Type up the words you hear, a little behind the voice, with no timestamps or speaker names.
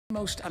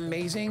Most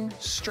amazing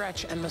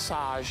stretch and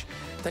massage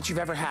that you've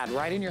ever had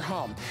right in your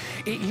home.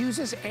 It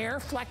uses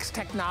AirFlex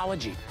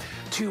technology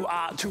to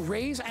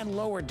raise and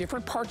lower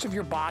different parts of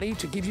your body,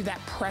 to give you that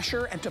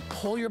pressure and to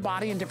pull your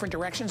body in different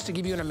directions to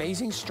give you an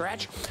amazing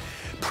stretch.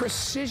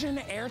 Precision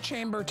air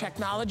chamber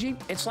technology.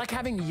 It's like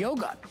having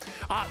yoga,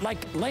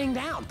 like laying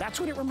down. That's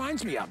what it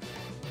reminds me of.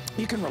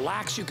 You can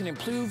relax, you can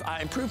improve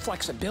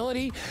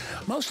flexibility.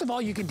 Most of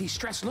all, you can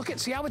de-stress. Look at,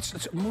 see how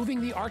it's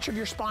moving the arch of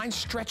your spine,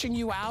 stretching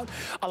you out,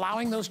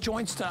 allowing those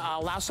joints to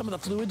allow some of the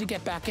fluid to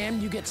get back in.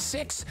 You get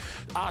 6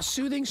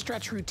 soothing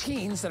stretch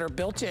routines that are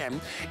built in.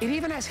 It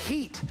even has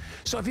heat.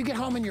 So if you get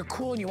home and you're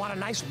cool and you want a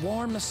nice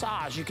warm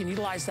massage, you can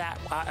utilize that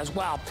as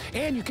well.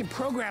 And you can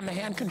program the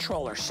hand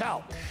controller.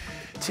 So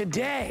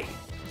today,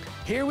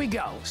 here we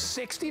go,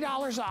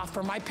 $60 off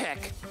for my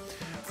pick,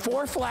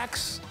 4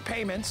 flex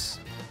payments,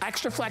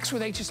 extra flex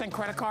with HSN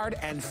credit card,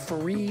 and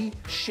free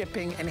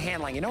shipping and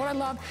handling. You know what I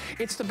love?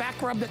 It's the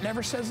back rub that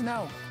never says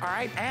no, all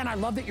right? And I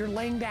love that you're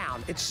laying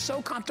down. It's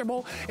so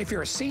comfortable. If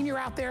you're a senior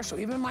out there, so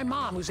even my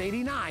mom, who's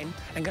 89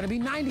 and gonna be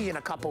 90 in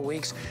a couple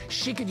weeks,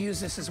 she could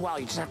use this as well.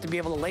 You just have to be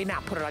able to lay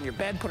down, put it on your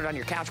bed, put it on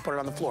your couch, put it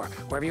on the floor,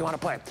 wherever you wanna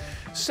put it.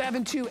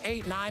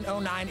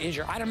 728909 is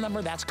your item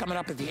number. That's coming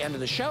up at the end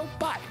of the show.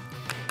 But,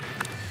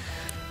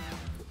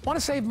 wanna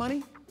save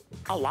money?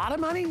 A lot of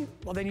money?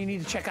 Well, then you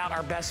need to check out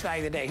our best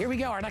value of the day. Here we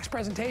go, our next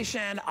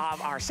presentation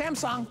of our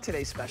Samsung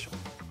Today's Special.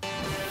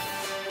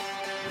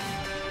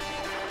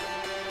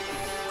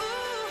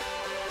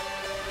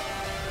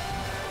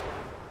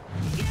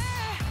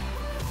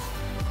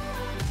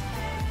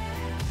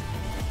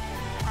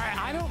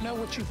 I don't know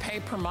what you pay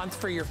per month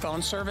for your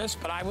phone service,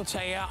 but I will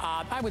tell you,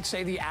 I would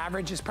say the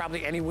average is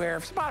probably anywhere,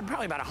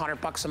 probably about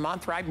 $100 a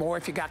month, right? More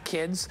if you got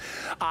kids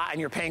and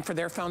you're paying for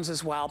their phones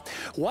as well.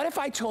 What if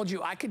I told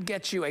you I could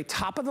get you a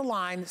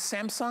top-of-the-line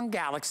Samsung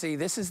Galaxy?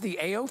 This is the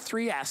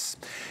A03s,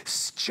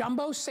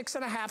 jumbo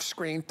 6.5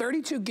 screen,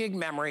 32 gig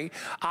memory,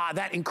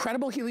 that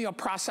incredible Helio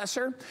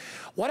processor.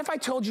 What if I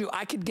told you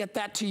I could get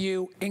that to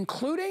you,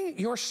 including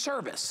your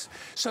service?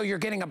 So you're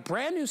getting a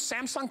brand new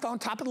Samsung phone,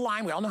 top of the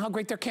line. We all know how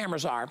great their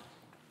cameras are.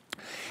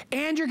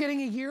 And you're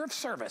getting a year of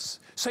service,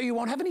 so you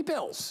won't have any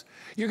bills.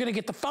 You're gonna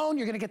get the phone,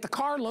 you're gonna get the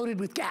car loaded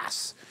with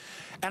gas.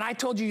 And I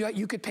told you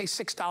you could pay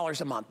 $6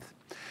 a month.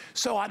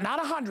 So not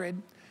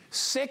 $100,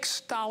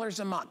 $6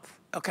 a month,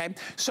 okay?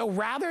 So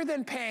rather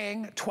than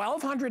paying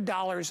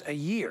 $1,200 a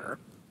year,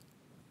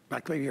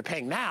 like maybe you're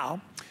paying now,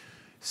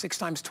 6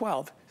 times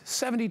 12,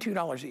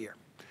 $72 a year.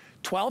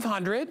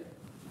 $1,200,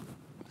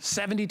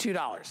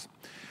 $72.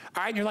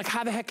 All right, and you're like,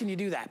 how the heck can you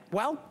do that?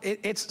 Well,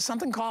 it's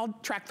something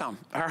called TracFone,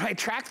 all right?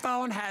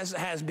 TracFone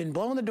has been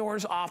blowing the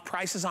doors off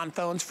prices on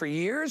phones for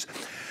years.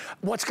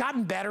 What's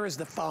gotten better is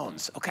the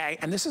phones, okay?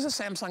 And this is a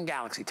Samsung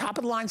Galaxy, top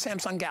of the line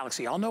Samsung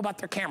Galaxy. All know about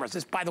their cameras.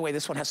 This, by the way,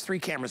 this one has 3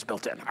 cameras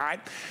built in, all right?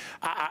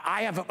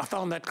 I have a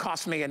phone that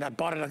cost me, and I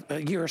bought it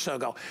a year or so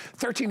ago,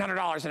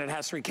 $1,300, and it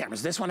has 3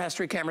 cameras. This one has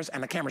 3 cameras,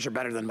 and the cameras are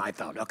better than my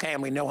phone, okay?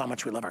 And we know how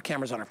much we love our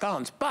cameras on our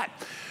phones. But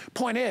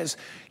point is,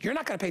 you're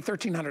not gonna pay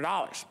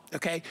 $1,300,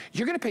 okay?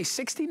 You're gonna pay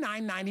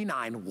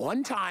 $69.99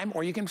 one time,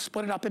 or you can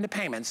split it up into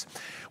payments,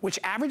 which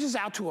averages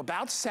out to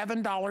about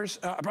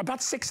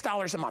about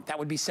 $6 a month. That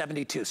would be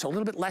 72, so a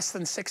little bit less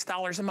than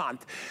 $6 a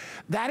month.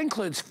 That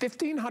includes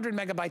 1,500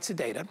 megabytes of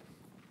data,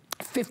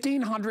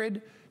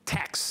 1,500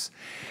 texts,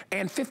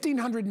 and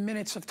 1,500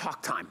 minutes of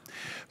talk time.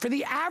 For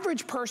the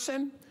average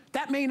person,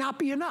 that may not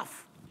be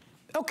enough.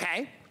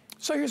 Okay,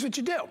 so here's what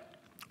you do.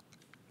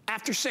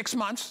 After 6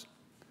 months,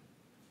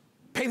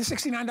 pay the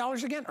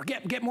 $69 again, or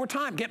get more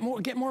time, get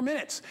more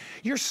minutes.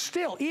 You're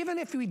still, even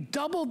if we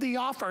doubled the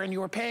offer and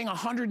you were paying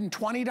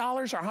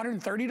 $120 or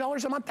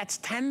 $130 a month, that's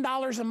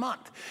 $10 a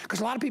month. Because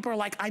a lot of people are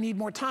like, I need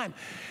more time.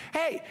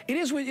 Hey, it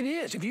is what it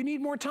is. If you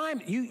need more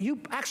time, you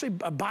actually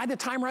buy the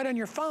time right on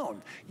your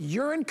phone.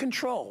 You're in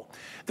control.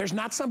 There's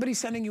not somebody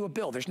sending you a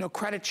bill. There's no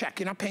credit check.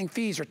 You're not paying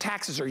fees or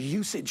taxes or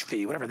usage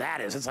fee, whatever that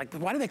is. It's like,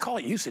 why do they call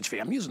it usage fee?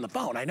 I'm using the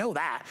phone, I know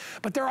that.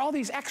 But there are all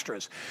these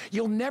extras.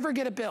 You'll never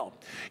get a bill.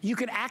 You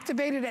can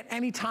activate it at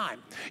any time.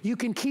 You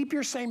can keep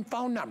your same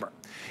phone number.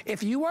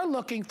 If you are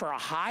looking for a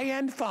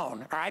high-end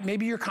phone, all right,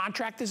 maybe your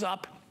contract is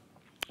up,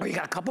 or you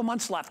got a couple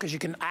months left, because you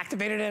can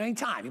activate it at any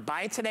time. You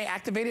buy it today,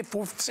 activate it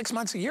for 6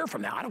 months, a year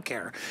from now, I don't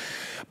care.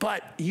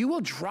 But you will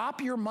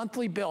drop your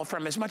monthly bill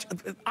from as much,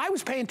 I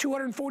was paying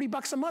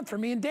 $240 a month for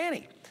me and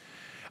Danny.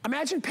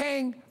 Imagine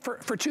paying, for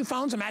 2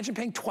 phones, imagine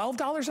paying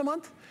 $12 a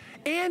month.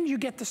 And you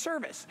get the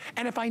service.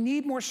 And if I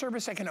need more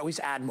service, I can always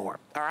add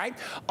more, all right?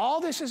 All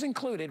this is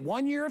included,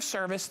 1 year of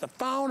service, the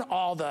phone,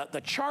 all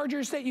the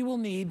chargers that you will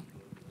need.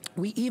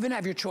 We even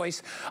have your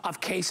choice of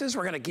cases.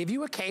 We're gonna give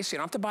you a case. You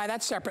don't have to buy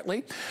that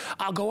separately.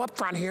 I'll go up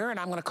front here, and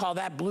I'm gonna call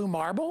that Blue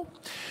Marble.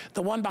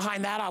 The one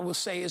behind that I will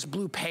say is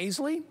Blue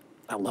Paisley.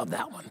 I love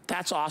that one.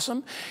 That's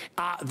awesome.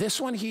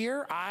 This one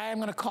here, I'm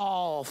gonna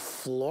call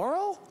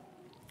Floral.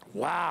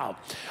 Wow.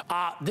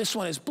 This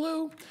one is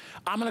blue.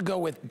 I'm gonna go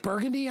with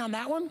burgundy on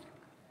that one.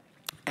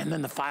 And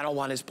then the final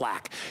one is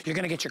black. You're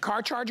gonna get your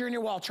car charger and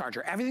your wall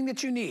charger, everything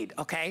that you need,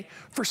 okay,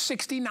 for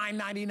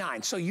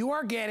 $69.99. So you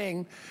are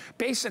getting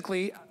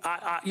basically,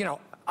 you know,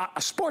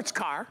 a sports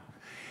car,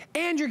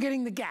 and you're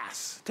getting the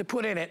gas to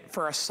put in it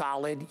for a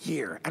solid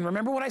year. And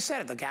remember what I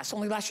said, the gas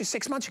only lasts you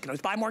 6 months. You can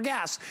always buy more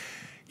gas.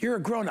 You're a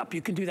grown-up,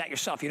 you can do that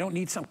yourself. You don't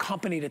need some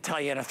company to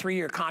tell you in a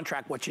 3-year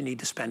contract what you need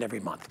to spend every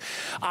month.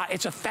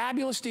 It's a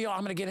fabulous deal.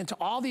 I'm gonna get into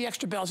all the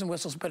extra bells and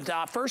whistles,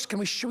 but first,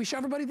 should we show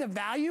everybody the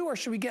value, or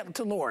should we get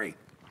to Lori?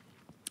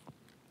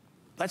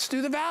 Let's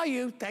do the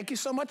value. Thank you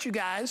so much, you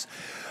guys.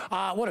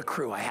 What a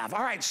crew I have.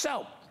 All right,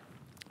 so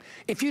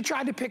if you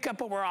tried to pick up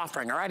what we're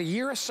offering, all right, a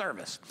year of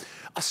service,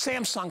 a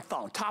Samsung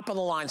phone, top of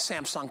the line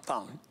Samsung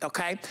phone,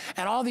 okay?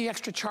 And all the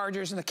extra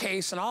chargers in the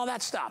case and all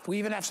that stuff. We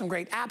even have some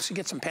great apps. You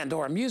get some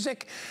Pandora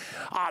music.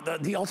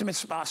 The ultimate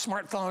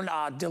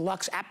smartphone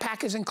deluxe app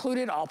pack is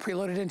included, all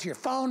preloaded into your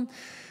phone.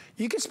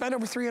 You can spend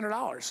over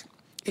 $300.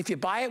 If you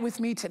buy it with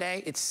me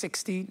today, it's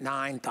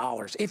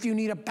 $69. If you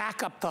need a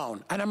backup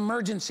phone, an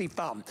emergency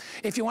phone,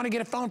 if you want to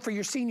get a phone for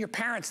your senior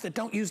parents that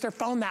don't use their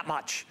phone that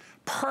much,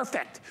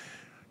 perfect.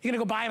 You're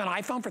gonna go buy them an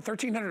iPhone for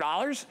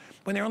 $1,300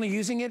 when they're only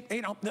using it,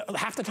 you know,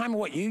 half the time of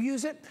what you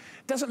use it?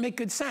 Doesn't make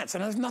good sense.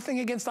 And there's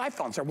nothing against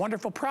iPhones. They're a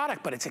wonderful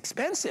product, but it's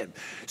expensive.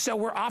 So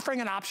we're offering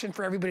an option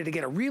for everybody to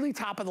get a really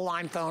top of the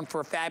line phone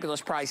for a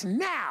fabulous price.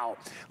 Now,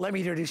 let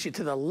me introduce you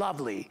to the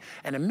lovely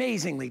and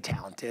amazingly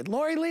talented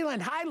Lori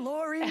Leland. Hi,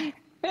 Lori.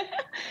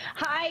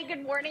 Hi,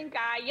 good morning,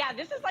 Guy. Yeah,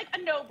 this is like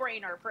a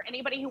no-brainer for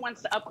anybody who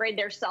wants to upgrade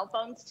their cell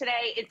phones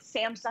today. It's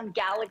Samsung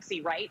Galaxy,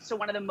 right? So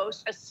one of the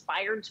most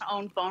aspired to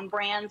own phone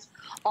brands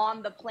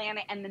on the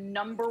planet, and the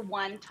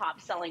 #1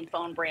 top-selling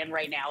phone brand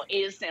right now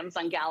is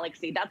Samsung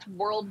Galaxy. That's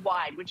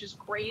worldwide, which is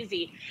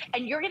crazy.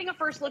 And you're getting a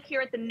first look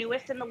here at the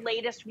newest and the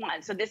latest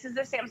one. So this is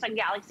the Samsung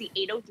Galaxy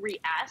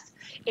 803S.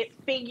 It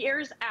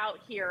figures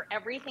out here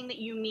everything that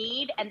you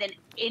need and then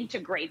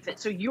integrates it.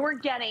 So you're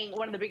getting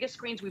one of the biggest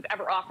screens we've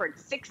ever offered.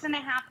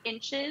 6.5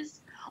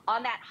 inches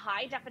on that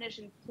high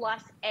definition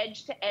plus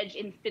edge-to-edge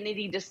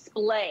infinity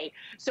display.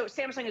 So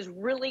Samsung has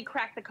really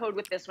cracked the code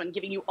with this one,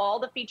 giving you all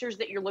the features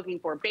that you're looking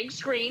for. Big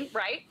screen,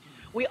 right?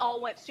 We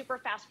all want super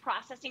fast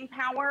processing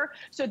power.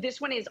 So this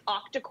one is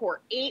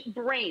octa-core, 8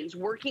 brains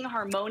working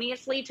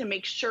harmoniously to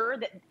make sure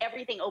that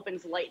everything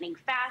opens lightning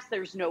fast.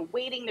 There's no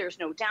waiting, there's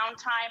no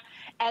downtime.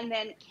 And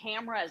then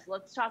cameras,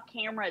 let's talk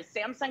cameras.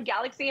 Samsung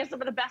Galaxy has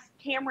some of the best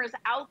cameras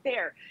out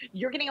there.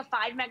 You're getting a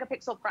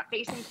 5-megapixel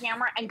front-facing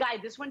camera. And guys,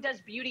 this one does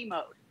beauty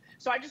mode.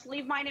 So I just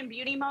leave mine in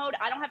beauty mode.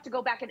 I don't have to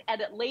go back and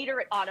edit later.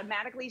 It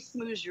automatically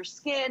smooths your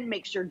skin,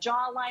 makes your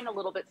jawline a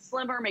little bit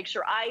slimmer, makes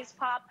your eyes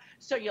pop,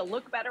 so you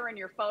look better in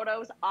your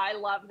photos. I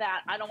love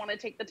that. I don't want to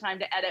take the time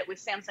to edit.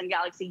 With Samsung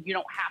Galaxy, you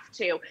don't have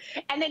to.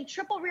 And then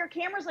triple rear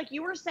cameras, like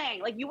you were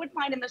saying, like you would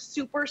find in the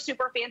super,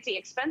 super fancy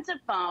expensive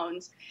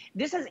phones.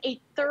 This is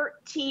a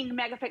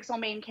 13-megapixel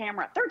main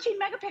camera. 13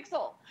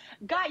 megapixel.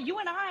 Guy, you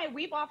and I,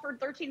 we've offered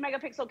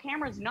 13-megapixel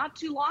cameras not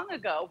too long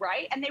ago,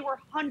 right? And they were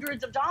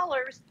hundreds of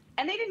dollars.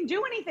 And they didn't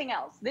do anything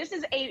else. This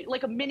is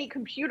like a mini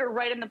computer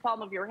right in the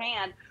palm of your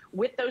hand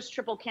with those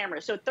triple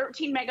cameras. So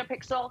 13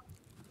 megapixel,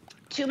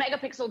 2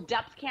 megapixel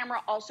depth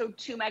camera, also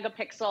 2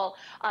 megapixel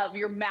of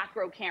your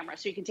macro camera.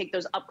 So you can take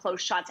those up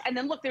close shots. And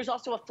then look, there's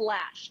also a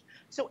flash.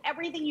 So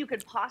everything you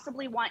could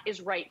possibly want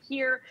is right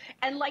here.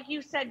 And like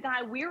you said,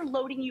 Guy, we're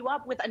loading you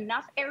up with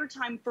enough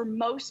airtime for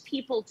most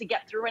people to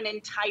get through an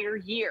entire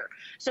year.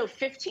 So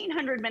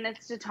 1,500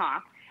 minutes to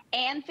talk,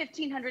 and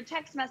 1,500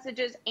 text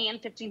messages and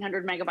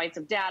 1,500 megabytes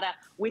of data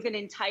with an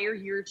entire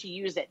year to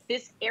use it.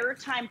 This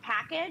airtime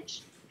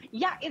package,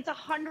 yeah, it's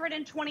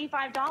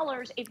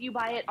 $125 if you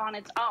buy it on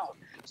its own.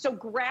 So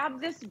grab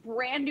this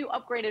brand new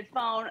upgraded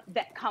phone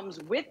that comes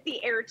with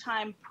the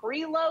airtime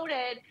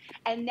preloaded,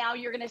 and now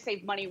you're gonna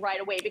save money right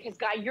away because,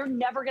 Guy, you're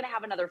never gonna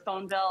have another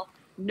phone bill.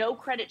 No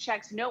credit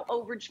checks, no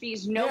overage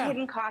fees, no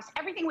hidden costs.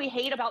 Everything we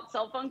hate about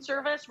cell phone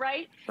service,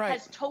 right,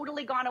 has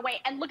totally gone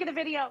away. And look at the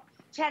video.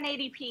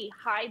 1080p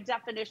high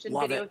definition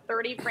video,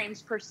 30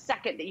 frames per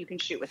second that you can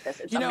shoot with this.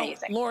 It's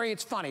amazing. Lori,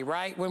 it's funny,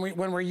 right? When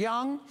we're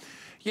young,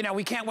 you know,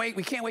 we can't wait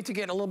to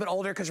get a little bit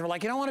older because we're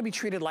like, you don't want to be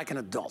treated like an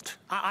adult.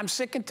 I'm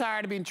sick and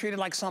tired of being treated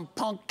like some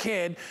punk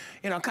kid,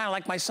 you know, kind of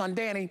like my son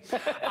Danny.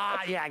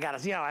 Yeah,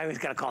 I always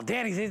gotta call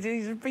Danny.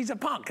 He's a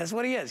punk. That's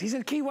what he is. He's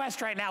in Key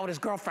West right now with his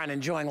girlfriend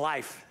enjoying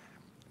life.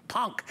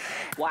 Punk.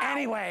 Wow.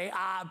 Anyway,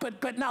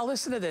 but now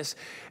listen to this.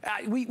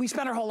 We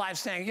spend our whole lives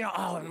saying, you know,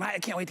 oh, I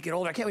can't wait to get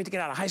older. I can't wait to get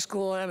out of high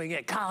school. I'm gonna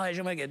get college.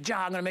 I'm gonna get a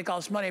job. I'm gonna make all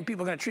this money, and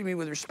people are gonna treat me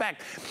with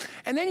respect.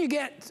 And then you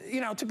get, you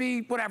know, to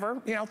be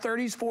whatever, you know,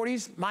 30s,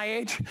 40s, my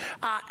age,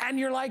 and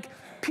you're like,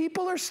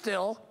 people are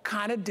still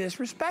kind of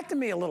disrespecting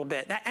me a little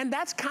bit. And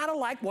that's kind of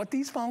like what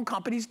these phone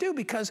companies do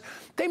because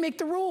they make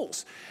the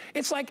rules.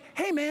 It's like,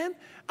 hey man,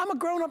 I'm a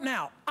grown up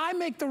now. I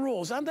make the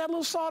rules. I'm that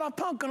little sawed-off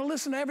punk gonna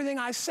listen to everything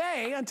I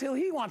say until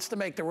he wants to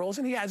make the rules,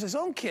 and he has his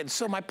own kids.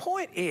 So my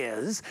point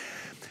is,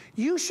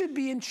 you should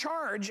be in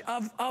charge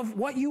of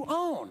what you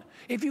own.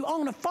 If you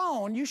own a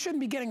phone, you shouldn't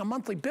be getting a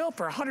monthly bill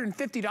for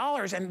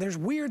 $150 and there's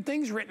weird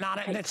things written on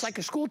it, and it's like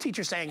a school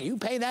teacher saying, you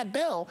pay that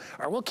bill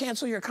or we'll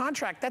cancel your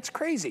contract. That's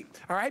crazy,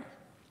 all right?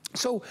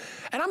 So,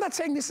 and I'm not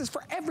saying this is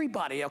for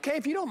everybody, okay?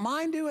 If you don't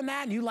mind doing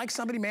that and you like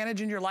somebody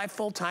managing your life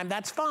full time,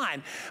 that's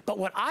fine. But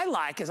what I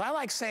like is I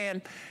like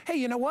saying, hey,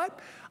 you know what?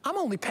 I'm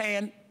only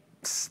paying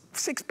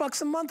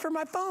 $6 a month for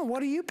my phone.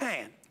 What are you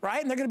paying?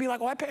 Right? And they're gonna be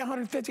like, well, I pay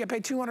 $150, I pay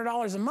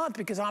 $200 a month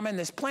because I'm in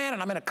this plan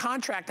and I'm in a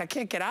contract, I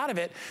can't get out of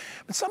it.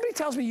 But somebody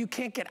tells me you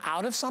can't get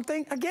out of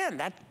something, again,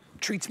 that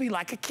treats me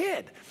like a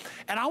kid.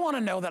 And I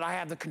wanna know that I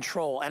have the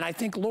control. And I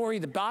think, Lori,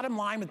 the bottom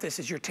line with this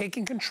is you're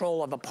taking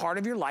control of a part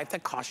of your life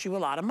that costs you a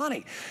lot of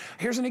money.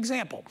 Here's an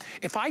example.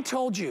 If I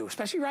told you,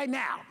 especially right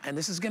now, and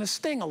this is gonna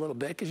sting a little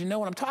bit because you know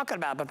what I'm talking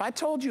about, but if I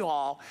told you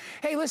all,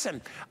 hey, listen,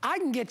 I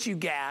can get you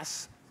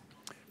gas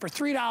for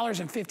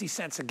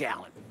 $3.50 a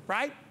gallon,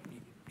 right?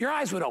 Your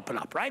eyes would open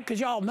up, right? Because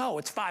y'all know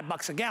it's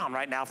 $5 a gallon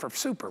right now for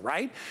super,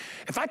 right?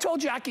 If I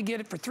told you I could get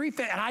it for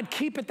 $3.50 and I'd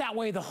keep it that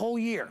way the whole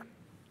year,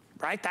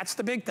 right? That's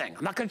the big thing.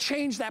 I'm not gonna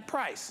change that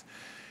price.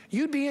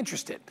 You'd be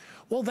interested.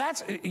 Well,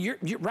 that's,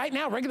 right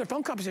now, regular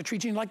phone companies are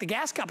treating you like the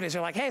gas companies.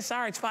 They're like, hey,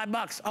 sorry, it's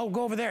 $5. Oh,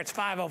 go over there, it's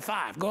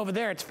 $5.05. Go over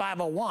there, it's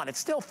 $5.01. It's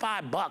still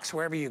 $5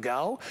 wherever you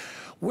go.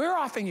 We're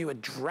offering you a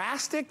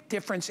drastic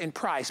difference in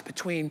price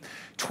between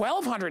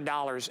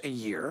 $1,200 a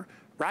year,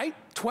 right?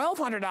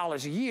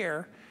 $1,200 a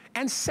year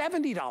and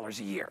 $70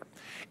 a year.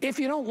 If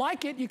you don't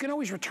like it, you can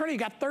always return it. You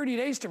got 30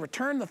 days to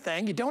return the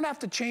thing. You don't have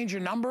to change your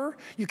number.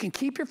 You can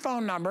keep your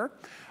phone number,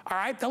 all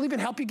right? They'll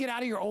even help you get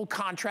out of your old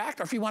contract,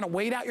 or if you want to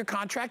wait out your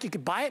contract, you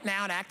can buy it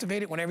now and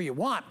activate it whenever you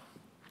want.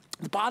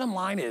 The bottom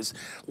line is,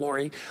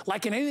 Lori,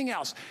 like in anything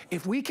else,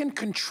 if we can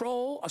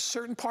control a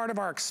certain part of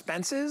our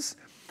expenses,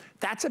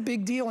 that's a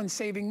big deal in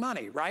saving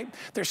money, right?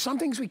 There's some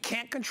things we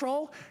can't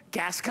control.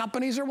 Gas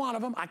companies are one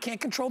of them. I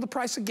can't control the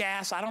price of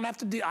gas. I don't have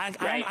to do, I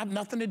don't have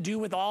nothing to do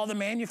with all the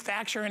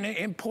manufacture and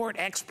import,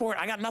 export.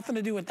 I got nothing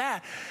to do with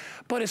that.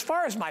 But as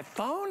far as my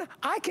phone,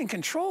 I can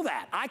control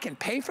that. I can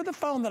pay for the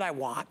phone that I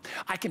want.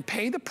 I can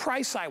pay the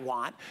price I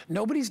want.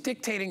 Nobody's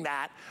dictating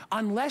that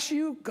unless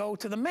you go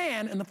to the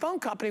man in the phone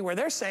company where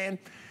they're saying,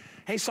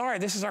 hey, sorry,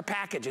 this is our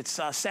package. It's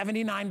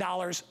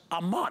 $79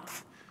 a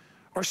month.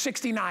 Or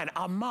 $69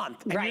 a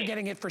month, and you're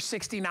getting it for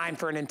 $69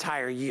 for an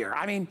entire year.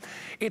 I mean,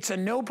 it's a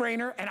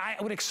no-brainer, and I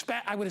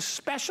would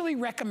especially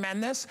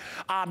recommend this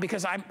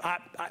because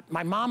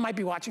my mom might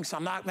be watching, so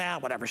I'm not,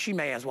 whatever, she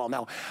may as well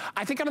know.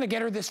 I think I'm gonna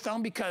get her this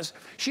phone because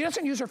she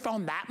doesn't use her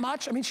phone that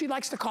much. I mean, she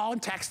likes to call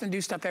and text and do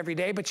stuff every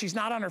day, but she's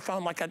not on her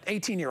phone like an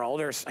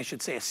 18-year-old, or I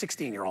should say a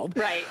 16-year-old.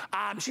 Right.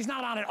 She's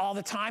not on it all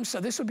the time, so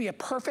this would be a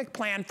perfect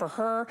plan for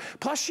her.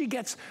 Plus, she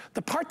gets,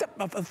 the part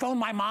of the phone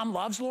my mom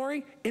loves,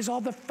 Lori, is all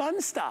the fun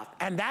stuff.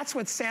 And that's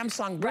what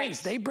Samsung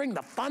brings. They bring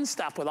the fun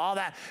stuff with all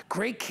that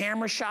great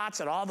camera shots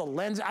and all the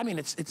lenses. I mean,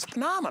 it's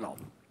phenomenal.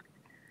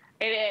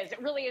 It is.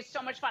 It really is so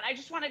much fun. I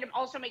just wanted to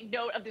also make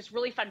note of this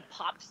really fun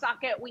pop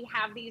socket. We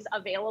have these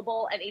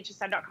available at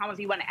hsn.com if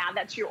you want to add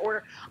that to your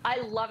order. I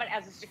love it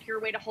as a secure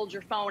way to hold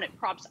your phone. It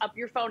props up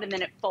your phone and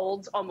then it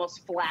folds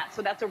almost flat.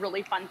 So that's a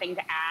really fun thing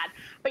to add.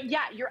 But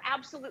yeah, you're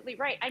absolutely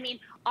right. I mean,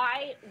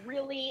 I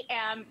really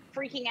am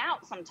freaking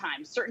out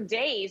sometimes, certain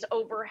days,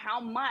 over how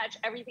much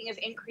everything is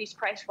increased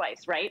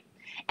price-wise, right?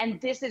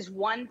 And this is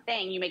one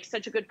thing, you make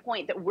such a good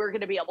point, that we're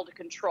going to be able to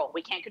control.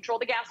 We can't control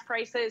the gas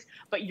prices,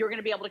 but you're going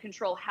to be able to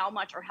control how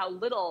much or how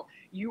little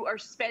you are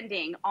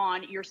spending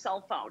on your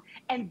cell phone.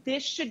 And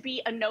this should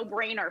be a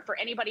no-brainer for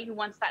anybody who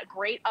wants that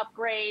great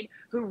upgrade,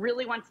 who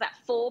really wants that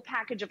full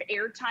package of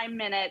airtime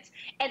minutes.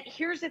 And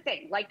here's the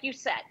thing, like you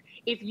said,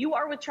 if you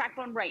are with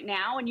TracFone right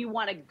now and you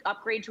want to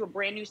upgrade to a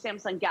brand new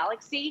Samsung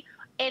Galaxy,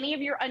 any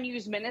of your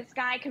unused minutes,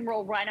 guy, can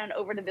roll right on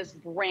over to this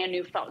brand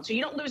new phone. So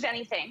you don't lose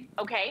anything,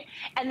 okay?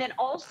 And then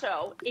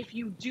also, if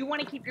you do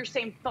want to keep your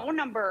same phone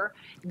number,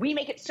 we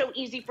make it so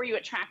easy for you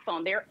at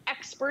TracFone. They're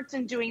experts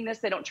in doing this.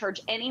 They don't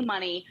charge any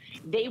money.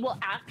 They will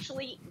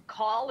actually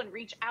call and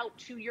reach out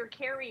to your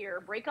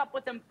carrier, break up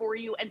with them for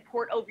you, and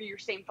port over your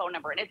same phone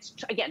number. And it's,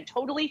 again,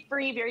 totally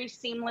free, very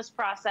seamless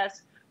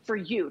process for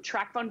you.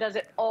 TracFone does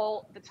it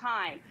all the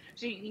time,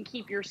 so you can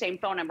keep your same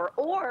phone number.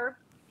 Or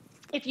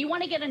if you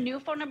want to get a new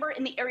phone number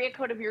in the area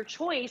code of your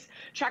choice,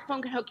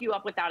 TracFone can hook you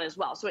up with that as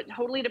well. So it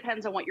totally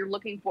depends on what you're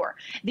looking for.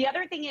 The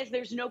other thing is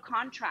there's no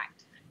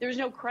contract. There's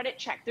no credit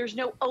check. There's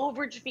no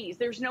overage fees.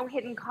 There's no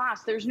hidden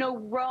costs. There's no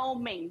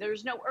roaming.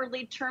 There's no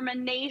early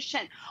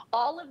termination.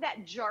 All of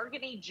that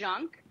jargony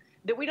junk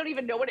that we don't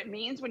even know what it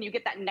means when you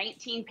get that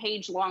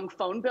 19-page long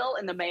phone bill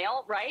in the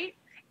mail, right?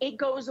 It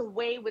goes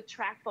away with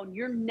TracFone.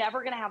 You're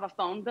never going to have a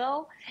phone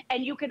bill,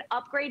 and you can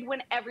upgrade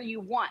whenever you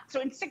want. So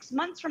in 6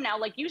 months from now,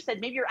 like you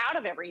said, maybe you're out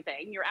of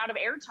everything, you're out of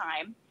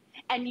airtime,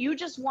 and you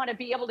just want to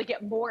be able to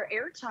get more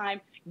airtime,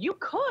 you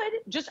could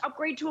just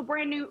upgrade to a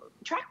brand new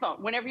track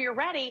phone whenever you're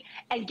ready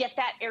and get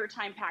that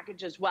airtime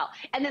package as well.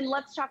 And then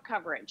let's talk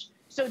coverage.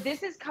 So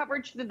this is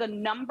coverage through the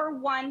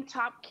 #1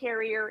 top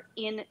carrier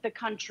in the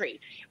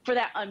country for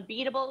that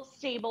unbeatable,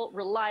 stable,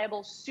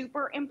 reliable,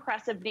 super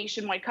impressive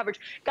nationwide coverage.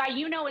 Guy,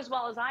 you know as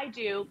well as I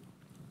do,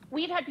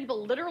 we've had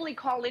people literally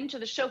call into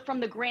the show from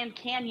the Grand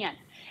Canyon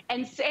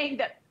and saying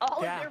that all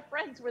of their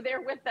friends were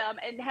there with them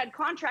and had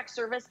contract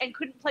service and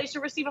couldn't place or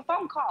receive a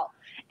phone call.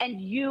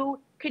 And you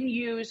can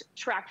use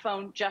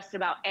TracFone just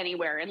about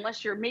anywhere,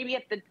 unless you're maybe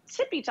at the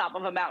tippy top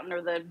of a mountain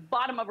or the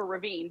bottom of a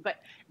ravine. But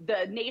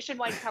the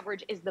nationwide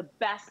coverage is the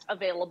best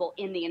available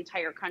in the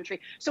entire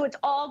country. So it's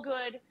all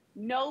good.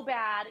 No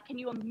bad. Can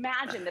you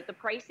imagine that the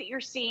price that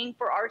you're seeing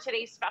for our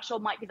today's special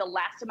might be the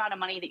last amount of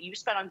money that you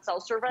spent on cell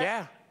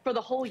service for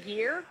the whole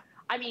year?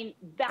 I mean,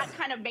 that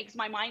kind of makes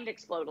my mind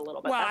explode a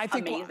little bit. Well, That's I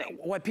think amazing.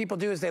 what people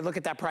do is they look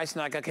at that price and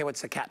they're like, okay,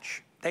 what's the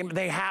catch?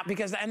 They have,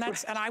 because, and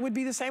I would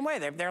be the same way.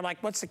 They're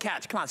like, what's the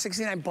catch? Come on,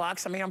 69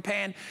 bucks. I mean, I'm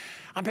paying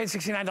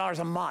 $69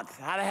 a month.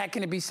 How the heck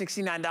can it be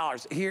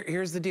 $69?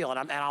 Here's the deal,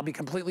 and I'll be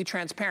completely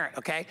transparent,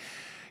 okay?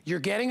 You're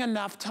getting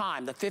enough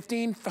time, the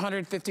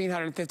 1,500,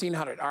 1,500,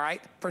 1,500, all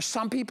right? For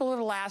some people,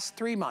 it'll last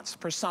 3 months.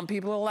 For some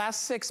people, it'll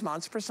last 6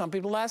 months. For some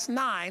people, it'll last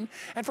 9.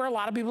 And for a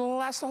lot of people, it'll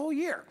last the whole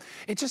year.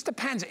 It just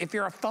depends. If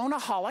you're a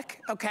phoneaholic,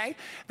 okay,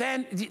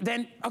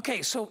 then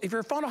okay, so if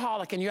you're a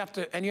phoneaholic and you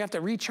have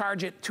to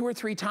recharge it 2 or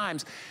 3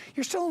 times,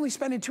 you're still only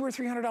spending $200 or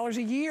 $300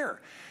 a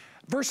year.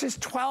 Versus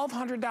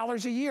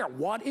 $1,200 a year.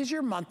 What is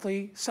your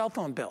monthly cell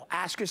phone bill?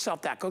 Ask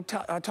yourself that. Go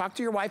talk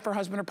to your wife or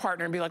husband or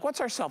partner and be like, what's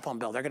our cell phone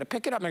bill? They're gonna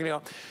pick it up and they're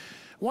gonna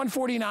go,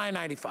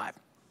 $149.95.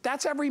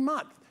 That's every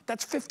month.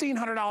 That's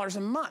 $1,500 a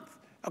month,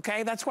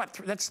 okay? That's what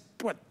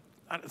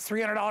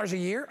 $300 a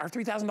year or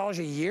 $3,000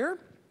 a year?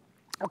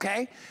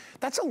 Okay,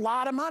 that's a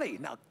lot of money.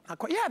 No, not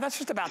quite. Yeah, that's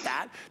just about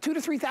that. $2,000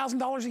 to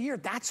 $3,000 a year.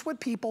 That's what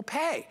people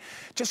pay.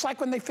 Just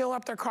like when they fill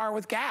up their car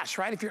with gas,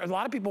 right? A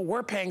lot of people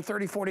were paying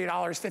 $30, $40,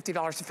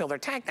 $50 to fill their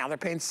tank. Now they're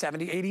paying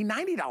 $70, $80,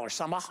 $90,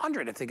 some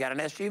 $100 if they got an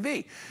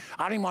SUV.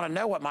 I don't even want to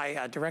know what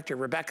my director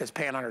Rebecca's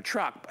paying on her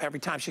truck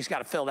every time she's got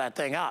to fill that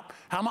thing up.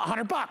 How much?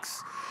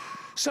 $100.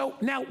 So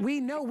now we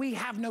know we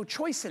have no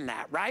choice in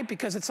that, right?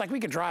 Because it's like we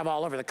can drive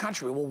all over the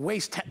country. We'll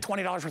waste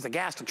 $20 worth of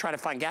gas to try to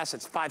find gas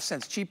that's 5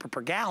 cents cheaper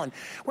per gallon.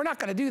 We're not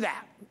gonna do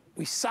that.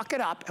 We suck it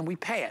up and we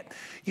pay it.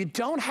 You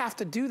don't have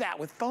to do that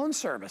with phone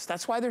service.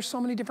 That's why there's so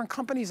many different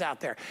companies out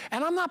there.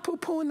 And I'm not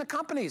poo-pooing the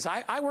companies.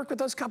 I work with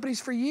those companies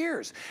for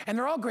years, and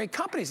they're all great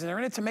companies, and they're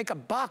in it to make a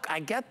buck. I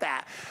get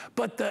that.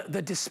 But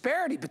the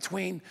disparity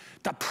between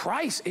the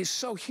price is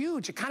so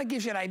huge. It kind of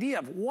gives you an idea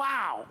of,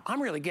 wow,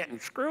 I'm really getting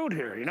screwed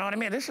here. You know what I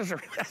mean?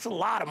 That's a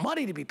lot of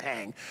money to be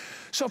paying.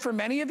 So for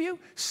many of you,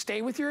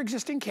 stay with your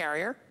existing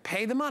carrier,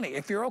 pay the money.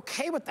 If you're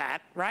okay with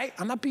that, right?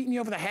 I'm not beating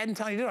you over the head and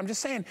telling you to do it. I'm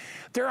just saying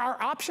there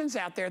are options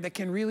out there that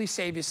can really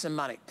save you some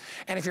money.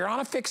 And if you're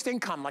on a fixed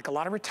income, like a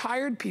lot of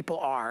retired people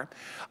are,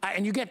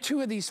 and you get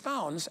 2 of these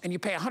phones and you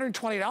pay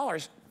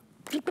 $120,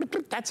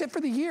 that's it for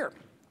the year.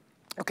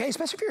 Okay,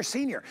 especially if you're a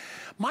senior.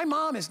 My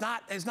mom is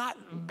not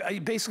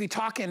basically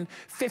talking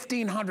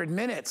 1,500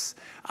 minutes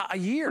a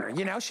year.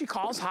 You know, she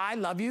calls, hi,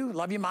 love you,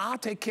 ma,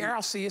 take care,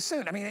 I'll see you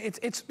soon. I mean,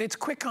 it's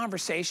quick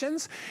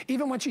conversations.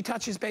 Even when she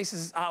touches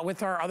bases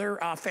with her other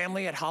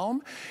family at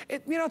home,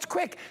 it's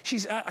quick.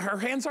 Her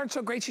hands aren't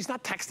so great. She's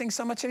not texting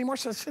so much anymore,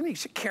 so she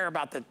should care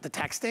about the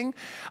texting.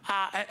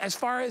 As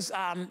far as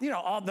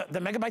all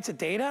the megabytes of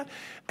data,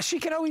 she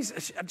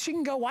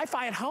can go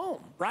Wi-Fi at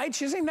home, right?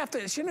 She doesn't even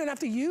have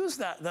to use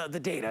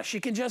the data. She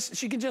can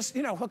just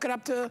hook it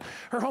up to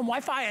her home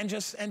Wi-Fi and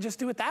just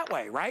do it that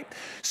way, right?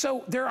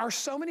 So there are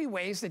so many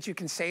ways that you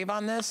can save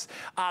on this.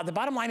 The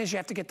bottom line is you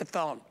have to get the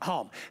phone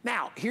home.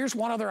 Now, here's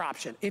one other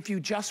option. If you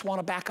just want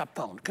a backup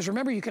phone, because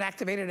remember, you can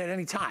activate it at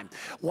any time.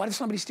 What if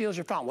somebody steals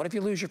your phone? What if you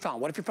lose your phone?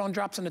 What if your phone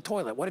drops in the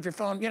toilet? What if your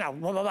phone, blah,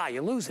 blah, blah,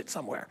 you lose it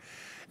somewhere?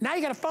 Now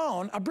you got a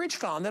phone, a bridge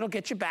phone, that'll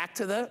get you back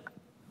to the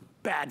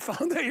bad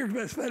phone that you're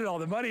going to spend all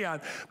the money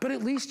on, but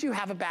at least you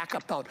have a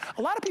backup phone.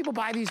 A lot of people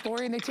buy these,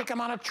 Lori, and they take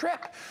them on a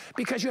trip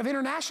because you have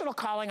international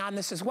calling on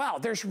this as well.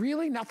 There's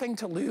really nothing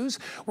to lose.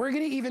 We're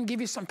going to even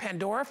give you some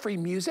Pandora free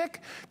music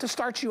to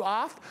start you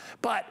off,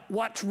 but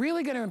what's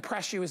really going to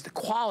impress you is the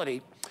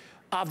quality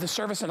of the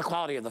service and the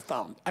quality of the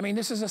phone. I mean,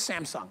 this is a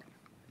Samsung.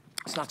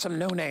 It's not some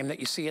no-name that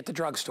you see at the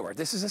drugstore.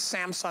 This is a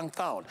Samsung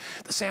phone.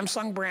 The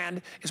Samsung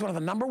brand is one of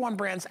the #1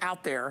 brands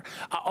out there,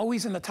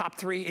 always in the top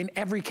 3 in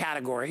every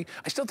category.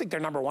 I still think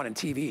they're #1 in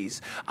TVs.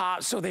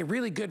 So they're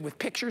really good with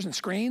pictures and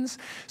screens.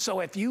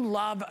 So if you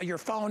love your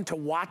phone to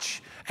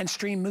watch and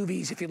stream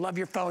movies, if you love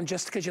your phone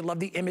just because you love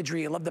the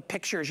imagery, you love the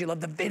pictures, you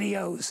love the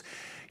videos,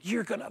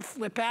 You're gonna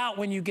flip out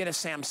when you get a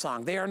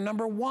Samsung. They are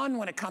 #1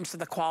 when it comes to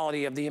the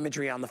quality of the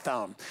imagery on the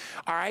phone,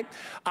 all right?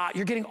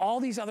 You're getting all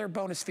these other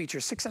bonus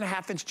features,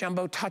 6.5-inch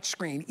jumbo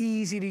touchscreen,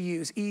 easy to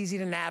use, easy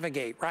to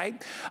navigate,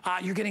 right?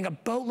 You're getting a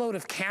boatload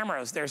of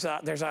cameras. There's a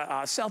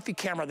selfie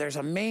camera, there's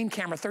a main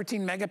camera,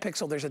 13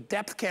 megapixel, there's a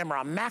depth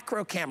camera, a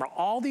macro camera,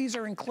 all these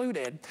are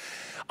included,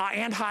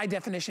 and high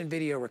definition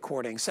video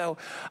recording. So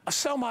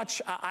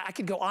much, I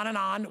could go on and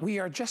on. We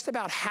are just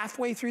about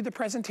halfway through the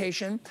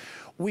presentation.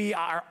 We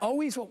are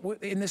always,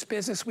 in this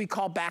business, we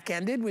call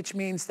back-ended, which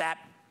means that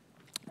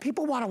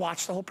people want to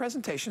watch the whole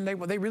presentation. They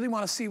really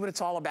want to see what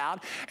it's all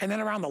about. And then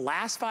around the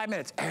last 5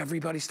 minutes,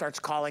 everybody starts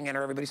calling in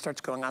or everybody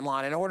starts going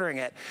online and ordering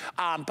it.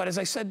 But as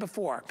I said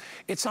before,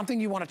 it's something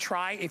you want to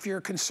try. If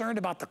you're concerned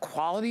about the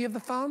quality of the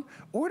phone,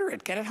 order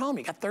it, get it home.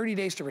 You got 30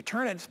 days to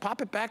return it. Just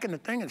pop it back in the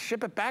thing and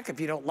ship it back if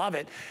you don't love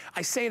it.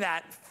 I say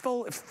that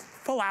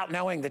full out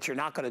knowing that you're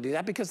not going to do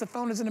that because the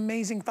phone is an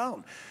amazing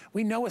phone.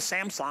 We know a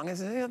Samsung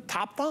is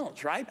top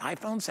phones, right?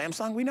 iPhone,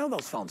 Samsung, we know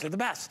those phones. They're the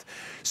best.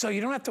 So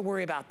you don't have to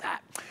worry about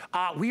that.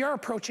 We are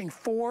approaching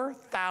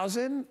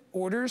 4,000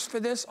 orders for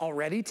this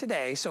already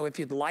today. So if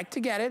you'd like to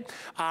get it,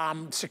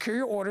 secure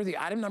your order. The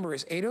item number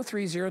is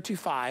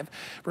 803025.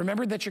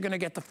 Remember that you're going to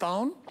get the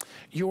phone.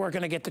 You are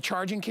going to get the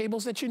charging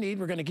cables that you need.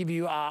 We're going to give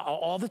you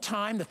all the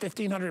time, the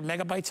 1,500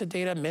 megabytes of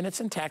data, minutes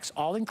and text,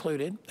 all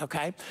included,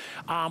 okay?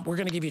 We're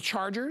going to give you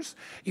chargers.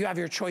 You have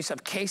your choice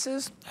of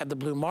cases. I have the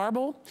blue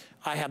marble.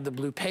 I have the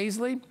blue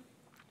paisley.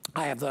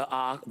 I have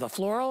the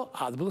floral,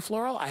 the blue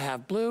floral. I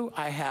have blue.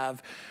 I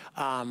have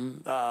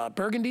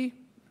burgundy.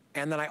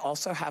 And then I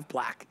also have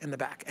black in the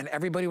back. And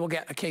everybody will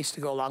get a case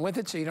to go along with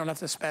it, so you don't have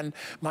to spend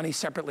money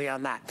separately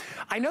on that.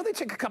 I know they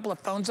took a couple of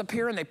phones up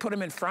here and they put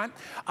them in front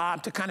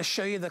to kind of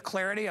show you the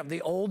clarity of the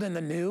old and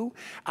the new.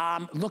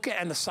 Look at,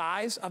 and the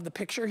size of the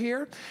picture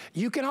here.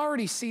 You can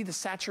already see the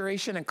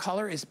saturation and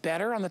color is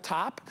better on the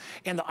top.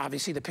 And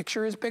obviously the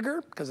picture is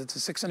bigger because it's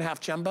a 6.5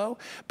 jumbo.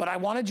 But I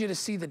wanted you to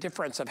see the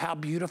difference of how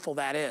beautiful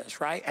that is,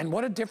 right? And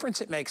what a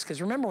difference it makes.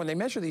 Because remember, when they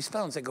measure these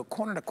phones, they go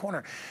corner to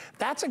corner.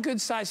 That's a good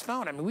size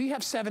phone. I mean, we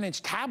have 7-inch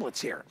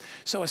tablets here.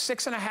 So a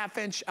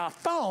 6.5-inch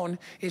phone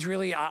is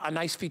really a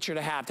nice feature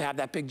to have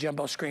that big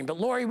jumbo screen. But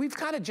Lori, we've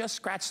kind of just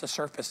scratched the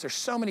surface. There's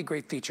so many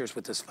great features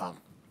with this phone.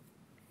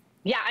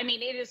 Yeah, I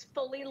mean, it is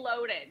fully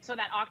loaded. So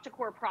that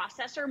octa-core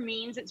processor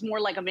means it's more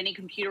like a mini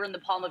computer in the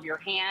palm of your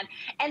hand.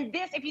 And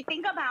this, if you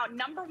think about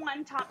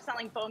 #1 top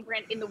selling phone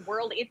brand in the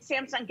world, it's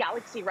Samsung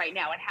Galaxy right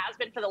now. It has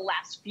been for the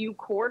last few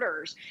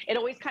quarters. It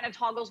always kind of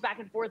toggles back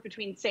and forth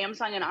between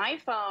Samsung and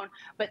iPhone,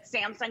 but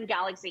Samsung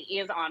Galaxy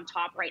is on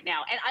top right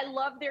now. And I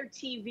love their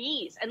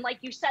TVs. And like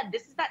you said,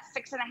 this is that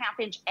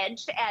 6.5-inch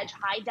edge-to-edge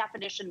high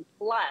definition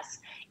plus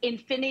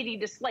infinity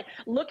display.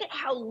 Look at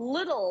how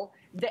little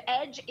the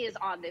edge is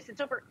on this.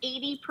 It's over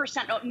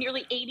 80%,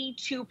 nearly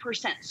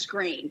 82%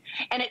 screen.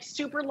 And it's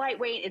super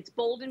lightweight. It's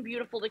bold and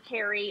beautiful to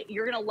carry.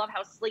 You're going to love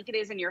how sleek it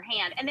is in your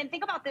hand. And then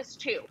think about this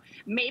too.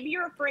 Maybe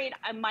you're afraid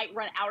I might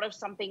run out of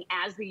something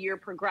as the year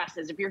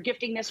progresses. If you're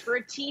gifting this for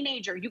a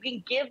teenager, you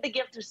can give the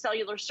gift of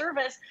cellular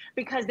service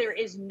because there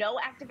is no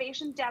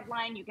activation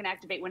deadline. You can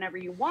activate whenever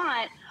you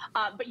want,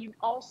 but you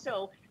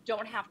also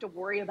don't have to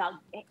worry about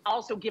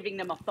also giving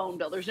them a phone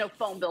bill. There's no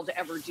phone bill to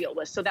ever deal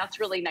with. So that's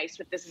really nice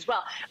with this as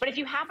well. But if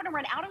you happen to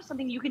run out of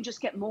something, you can just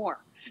get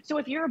more. So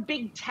if you're a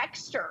big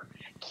texter,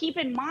 keep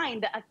in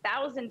mind that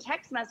 1,000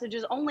 text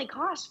messages only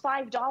cost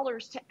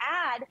 $5 to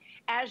add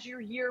as your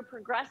year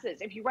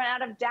progresses. If you run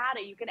out of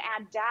data, you can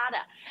add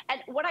data.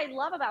 And what I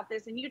love about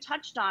this, and you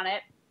touched on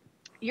it,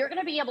 you're going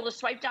to be able to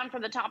swipe down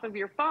from the top of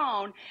your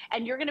phone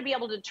and you're going to be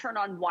able to turn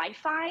on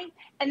Wi-Fi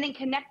and then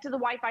connect to the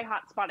Wi-Fi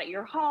hotspot at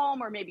your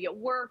home or maybe at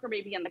work or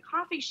maybe in the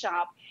coffee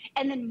shop.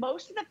 And then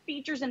most of the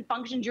features and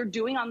functions you're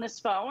doing on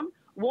this phone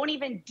won't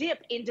even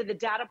dip into the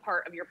data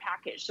part of your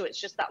package. So it's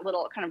just that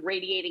little kind of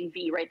radiating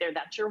V right there.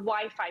 That's your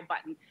Wi-Fi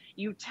button.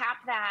 You tap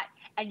that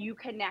and you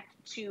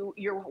connect to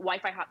your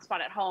Wi-Fi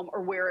hotspot at home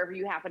or wherever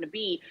you happen to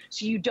be.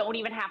 So you don't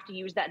even have to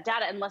use that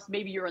data unless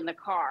maybe you're in the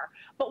car.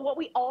 But what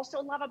we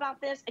also love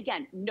about this,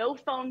 again, no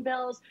phone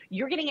bills.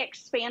 You're getting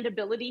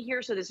expandability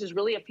here. So this is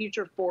really a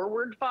future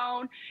forward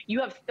phone. You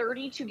have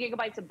 32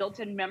 gigabytes of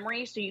built-in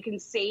memory. So you can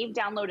save,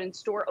 download, and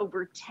store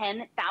over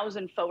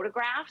 10,000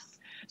 photographs.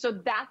 So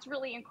that's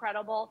really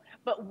incredible.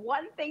 But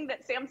one thing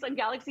that Samsung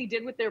Galaxy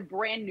did with their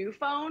brand new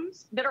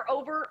phones that are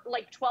over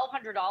like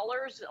 $1,200,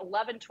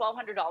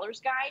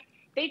 $1,200, guy,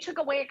 they took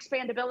away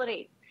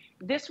expandability.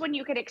 This one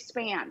you can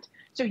expand.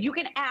 So you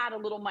can add a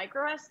little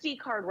micro SD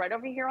card right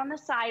over here on the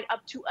side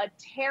up to a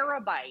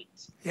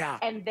terabyte. Yeah.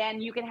 And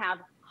then you can have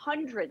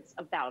hundreds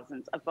of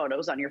thousands of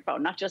photos on your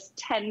phone, not just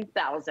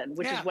 10,000,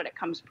 which is what it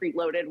comes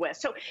preloaded with.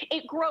 So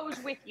it grows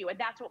with you, and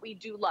that's what we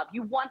do love.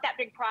 You want that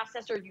big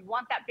processor, you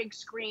want that big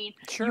screen,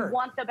 you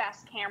want the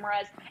best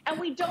cameras, and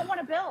we don't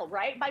want to build,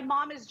 right? My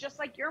mom is just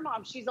like your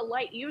mom. She's a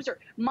light user.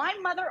 My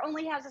mother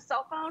only has a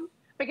cell phone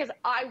because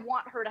I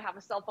want her to have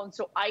a cell phone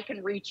so I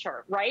can reach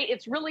her, right?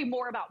 It's really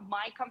more about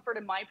my comfort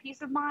and my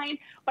peace of mind,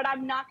 but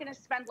I'm not going to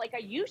spend like I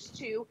used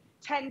to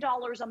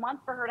 $10 a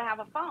month for her to have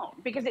a phone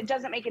because it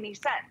doesn't make any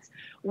sense.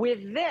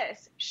 With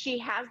this, she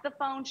has the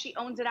phone, she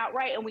owns it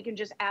outright, and we can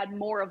just add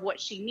more of what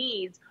she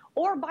needs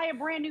or buy a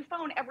brand new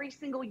phone every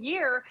single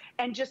year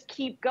and just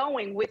keep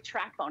going with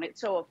TracFone. It's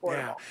so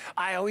affordable. Yeah.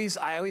 I always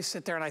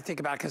sit there and I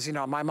think about, because, you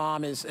know, my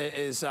mom is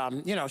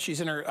you know,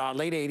 she's in her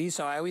late 80s,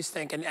 so I always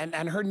think,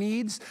 and her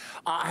needs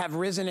have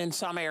risen in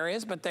some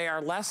areas, but they are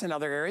less in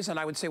other areas. And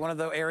I would say one of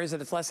the areas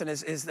that it's less in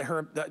is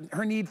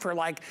her need for,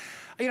 like,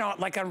 you know,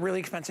 like a really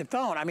expensive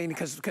phone. I mean,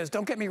 because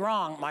don't get me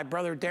wrong, my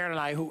brother Darren and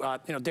I, who,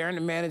 you know,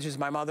 Darren manages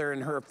my mother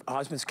and her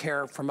husband's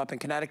care from up in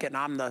Connecticut, and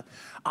I'm the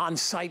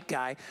on-site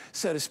guy,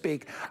 so to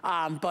speak.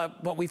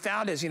 But what we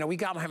found is, you know, we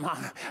got my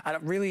mom a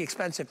really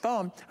expensive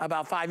phone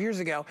about 5 years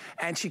ago,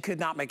 and she could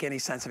not make any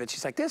sense of it.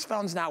 She's like, this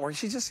phone's not working.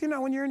 She's just, you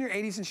know, when you're in your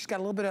 80s and she's got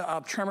a little bit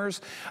of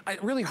tremors,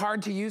 really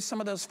hard to use some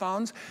of those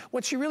phones.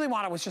 What she really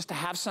wanted was just to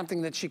have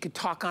something that she could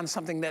talk on,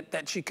 something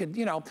that she could,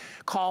 you know,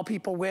 call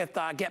people with,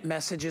 get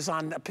messages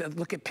on,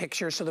 look at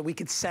pictures so that we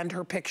could send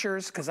her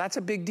pictures, because that's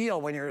a big deal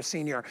when you're a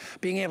senior.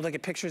 Being able to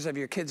get pictures of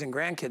your kids and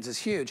grandkids is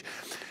huge.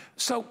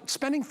 So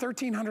spending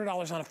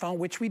 $1,300 on a phone,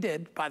 which we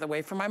did, by the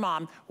way, for my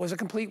mom, was a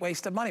complete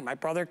waste of money. My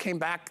brother came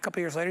back a couple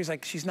years later. He's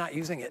like, she's not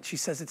using it. She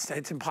says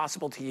it's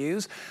impossible to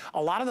use.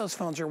 A lot of those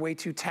phones are way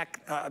too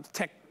techy,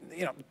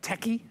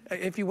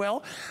 if you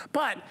will.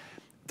 But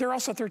they're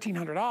also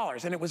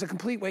 $1,300, and it was a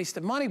complete waste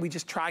of money. We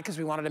just tried because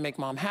we wanted to make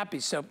mom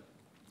happy. So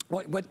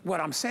what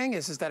I'm saying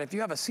is that if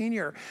you have a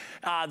senior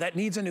that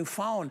needs a new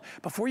phone,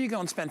 before you go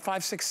and spend $500,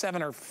 $600,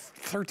 $700 or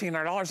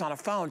 $1,300 on a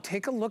phone,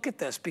 take a look at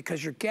this,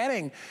 because you're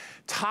getting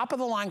top of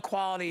the line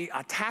quality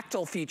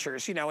tactile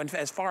features, you know, and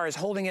as far as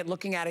holding it,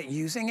 looking at it,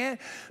 using it,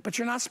 but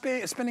you're not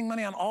spending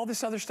money on all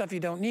this other stuff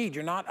you don't need.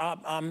 You're not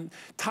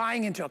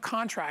tying into a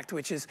contract,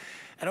 which is,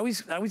 it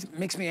always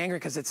makes me angry,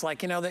 because it's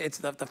like, you know, it's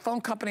the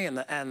phone company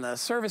and the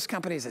service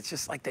companies, it's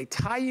just like they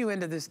tie you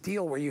into this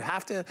deal where you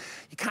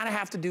kind of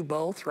have to do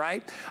both,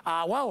 right?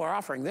 Well, we're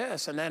offering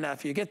this, and then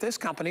if you get this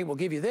company, we'll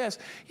give you this,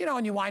 you know,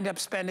 and you wind up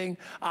spending,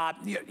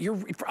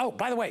 oh,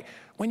 by the way,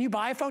 when you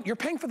buy a phone, you're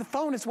paying for the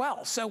phone as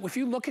well. So if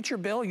you look at your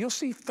bill, you'll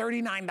see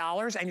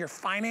 $39, and you're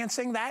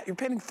financing that. You're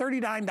paying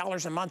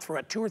 $39 a month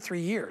for 2 or 3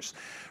 years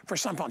for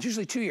some phones,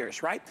 usually 2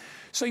 years, right?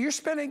 So you're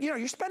spending, you know,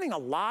 you're spending a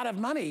lot of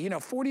money. You know,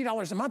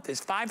 $40 a month is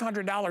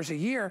 $500 a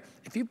year.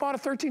 If you bought a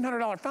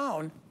 $1,300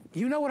 phone,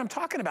 you know what I'm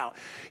talking about.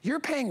 You're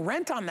paying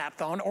rent on that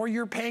phone, or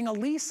you're paying a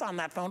lease on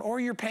that phone, or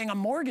you're paying a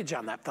mortgage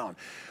on that phone.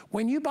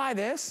 When you buy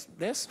this,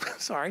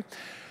 sorry,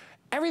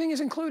 everything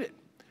is included.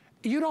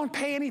 You don't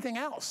pay anything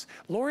else.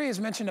 Lori has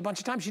mentioned a bunch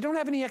of times, you don't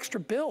have any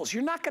extra bills.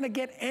 You're not gonna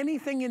get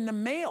anything in the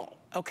mail,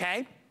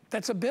 okay?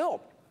 That's a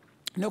bill.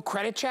 No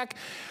credit check.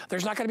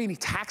 There's not gonna be any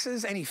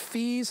taxes, any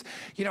fees.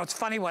 You know, it's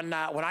funny, when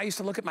I used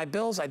to look at my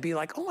bills, I'd be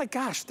like, oh my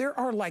gosh, there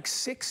are like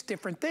 6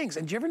 different things.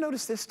 And do you ever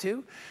notice this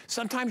too?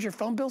 Sometimes your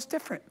phone bill's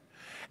different.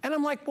 And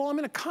I'm like, well, I'm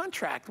in a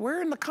contract.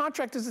 Where in the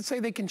contract does it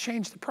say they can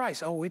change the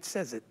price? Oh, it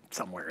says it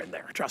somewhere in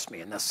there. Trust me,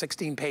 in the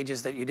 16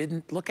 pages that you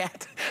didn't look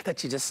at,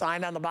 that you just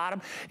signed on the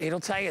bottom, it'll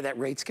tell you that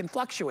rates can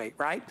fluctuate,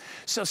 right?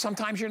 So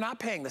sometimes you're not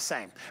paying the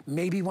same.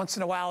 Maybe once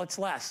in a while it's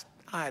less.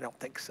 I don't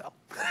think so.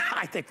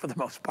 I think for the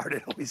most part,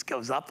 it always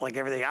goes up like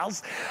everything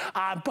else.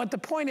 But the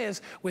point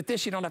is, with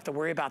this, you don't have to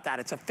worry about that.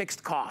 It's a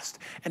fixed cost.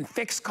 And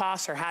fixed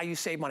costs are how you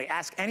save money.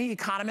 Ask any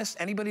economist,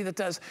 anybody that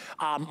does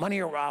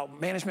money or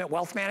management,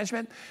 wealth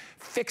management,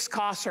 fixed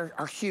costs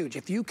are huge.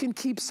 If you can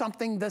keep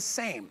something the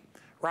same,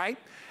 right,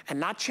 and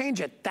not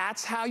change it,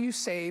 that's how you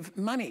save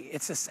money.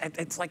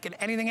 It's like in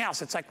anything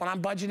else. It's like when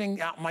I'm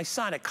budgeting my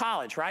son at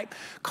college, right?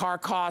 Car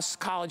costs,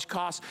 college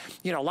costs,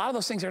 you know, a lot of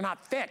those things are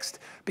not fixed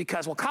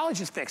because, well,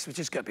 college is fixed, which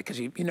is good because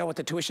you know what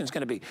the tuition is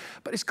gonna be.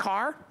 But his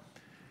car,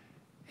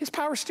 his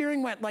power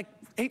steering went like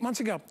 8 months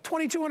ago,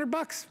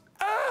 $2,200.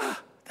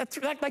 Ah!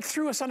 That like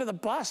threw us under the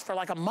bus for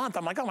like a month.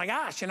 I'm like, oh my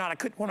gosh, you know,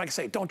 what am I gonna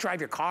say? Don't drive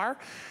your car?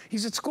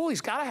 He's at school,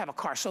 he's gotta have a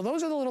car. So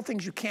those are the little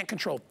things you can't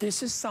control.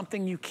 This is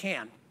something you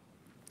can.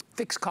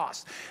 Fixed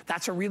costs.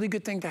 That's a really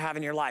good thing to have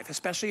in your life,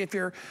 especially if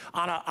you're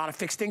on a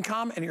fixed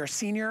income and you're a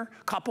senior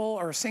couple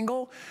or a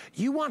single.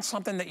 You want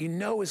something that you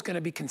know is going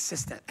to be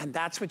consistent, and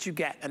that's what you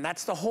get. And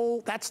that's the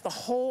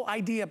whole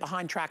idea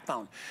behind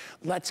TracFone.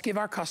 Let's give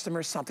our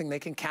customers something they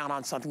can count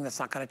on, something that's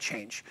not going to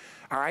change.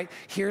 All right.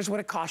 Here's what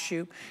it costs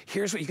you.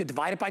 Here's what you could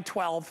divide it by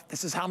 12.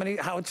 This is how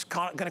it's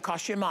going to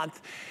cost you a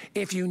month.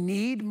 If you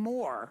need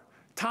more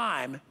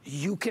time,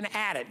 you can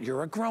add it.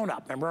 You're a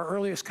grown-up. Remember our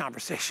earliest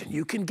conversation.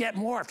 You can get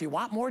more. If you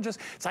want more, it's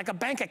like a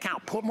bank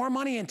account. Put more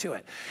money into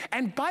it.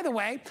 And by the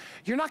way,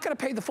 you're not going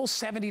to pay the full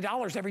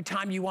 $70 every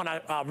time you want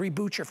to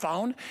reboot your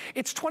phone.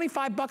 It's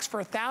 $25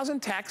 for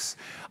 1,000 texts,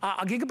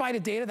 a gigabyte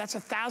of data. That's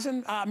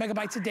 1,000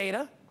 megabytes of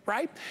data,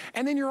 right?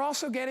 And then you're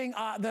also getting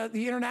the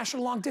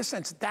international long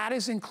distance. That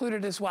is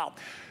included as well.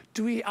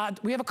 Do we have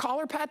a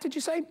caller, Pat, did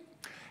you say?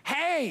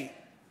 Hey.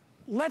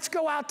 Let's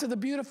go out to the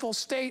beautiful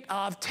state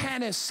of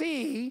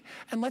Tennessee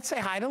and let's say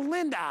hi to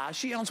Linda.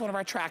 She owns one of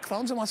our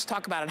TracFones and wants to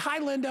talk about it. Hi,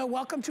 Linda.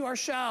 Welcome to our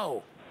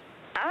show.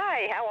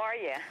 Hi, how are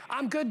you?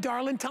 I'm good,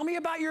 darling. Tell me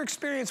about your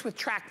experience with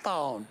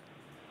TracFone.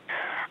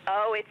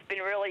 Oh, it's been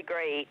really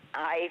great.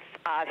 I've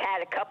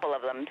had a couple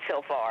of them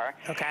so far.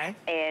 Okay.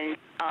 And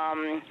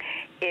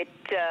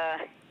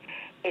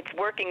it's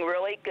working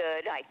really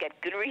good. I get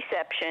good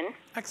reception.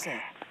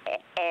 Excellent.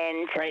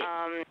 And Great.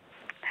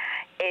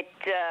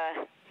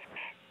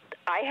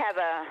 I have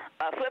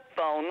a flip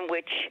phone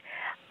which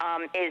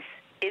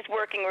is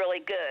working really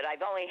good.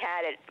 I've only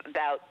had it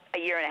about a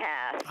year and a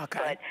half. Okay.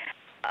 But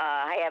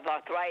I have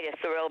arthritis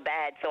real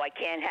bad, so I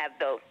can't have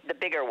the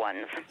bigger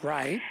ones.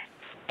 Right.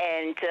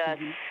 And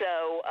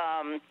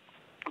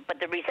but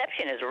the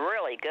reception is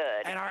really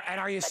good. And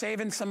are you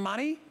saving some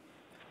money?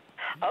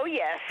 Oh,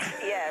 yes,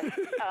 yes.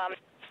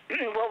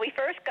 Well, we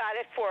first got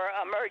it for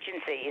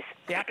emergencies.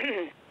 Yeah.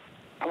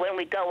 When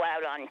we go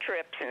out on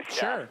trips and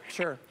stuff.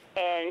 Sure.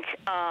 And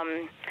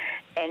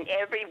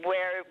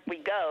everywhere we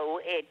go,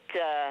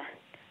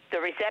 the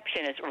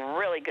reception is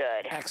really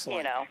good. Excellent.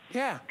 You know.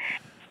 Yeah.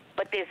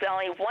 But there's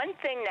only one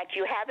thing that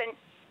you haven't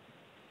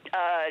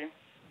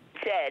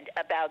said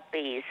about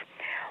these.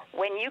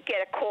 When you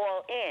get a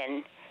call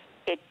in,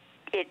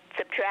 it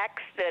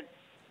subtracts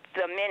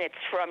the minutes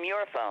from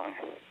your phone.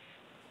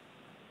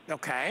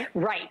 Okay.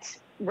 Right.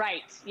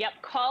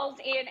 Yep. Calls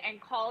in and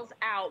calls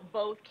out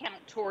both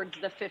count towards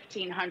the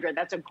 1,500.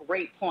 That's a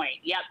great point.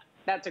 Yep.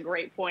 That's a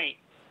great point.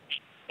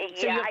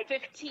 So you have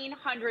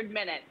 1,500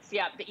 minutes,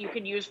 that you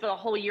can use for the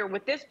whole year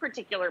with this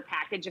particular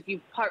package if you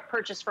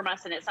purchase from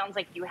us, and it sounds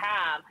like you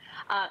have.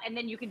 And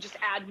then you can just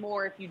add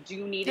more if you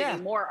do need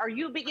any more. Are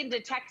you big into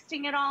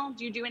texting at all?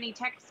 Do you do any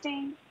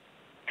texting?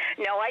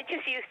 No, I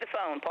just use the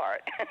phone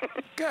part.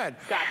 Good.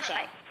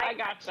 Gotcha. I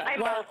gotcha.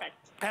 Perfect.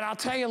 And I'll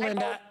tell you,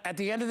 Linda, at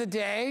the end of the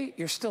day,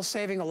 you're still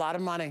saving a lot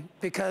of money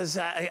because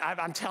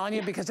I'm telling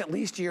you, because at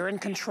least you're in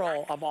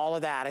control of all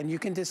of that and you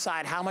can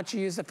decide how much you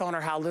use the phone or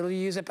how little you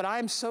use it. But I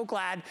am so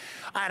glad,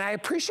 and I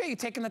appreciate you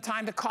taking the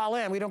time to call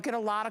in. We don't get a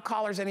lot of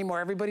callers anymore.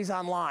 Everybody's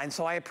online.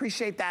 So I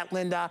appreciate that,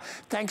 Linda.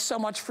 Thanks so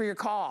much for your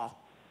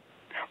call.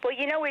 Well,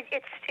 you know, it's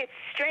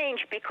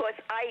strange because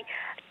I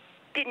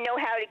didn't know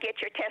how to get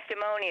your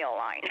testimonial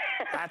line.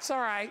 That's all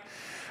right.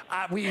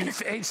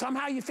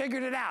 Somehow you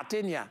figured it out,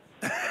 didn't you?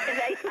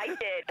 I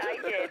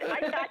did. I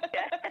got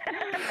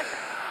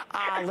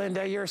that.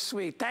 Linda, you're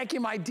sweet. Thank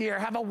you, my dear.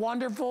 Have a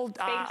wonderful,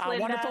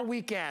 wonderful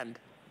weekend.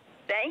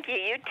 Thank you.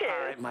 You too.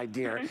 All right, my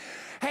dear.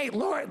 Hey,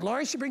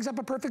 Lori, she brings up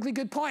a perfectly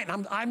good point.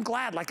 I'm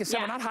glad. Like I said,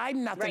 we're not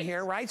hiding nothing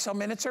here, right? So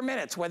minutes are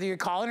minutes, whether you're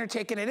calling or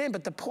taking it in.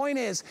 But the point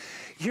is,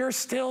 you're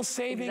still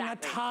saving a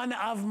ton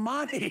of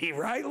money,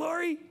 right,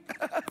 Lori?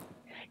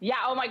 Yeah,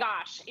 oh my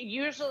gosh.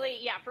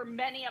 Usually, for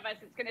many of us,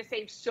 it's going to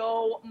save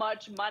so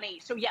much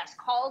money. So yes,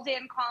 calls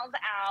in, calls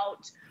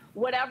out,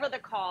 whatever the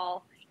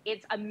call,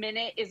 it's a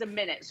minute is a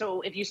minute. So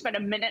if you spend a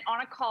minute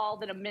on a call,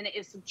 then a minute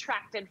is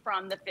subtracted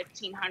from the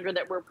 1,500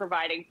 that we're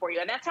providing for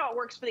you. And that's how it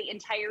works for the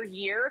entire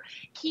year.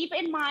 Keep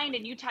in mind,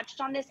 and you touched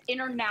on this,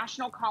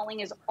 international calling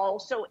is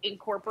also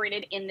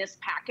incorporated in this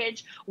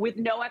package with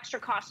no extra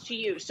cost to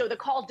you. So the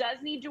call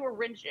does need to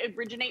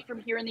originate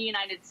from here in the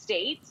United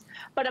States,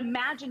 but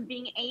imagine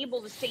being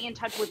able to stay in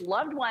touch with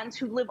loved ones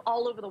who live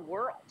all over the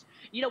world.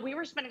 You know, we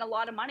were spending a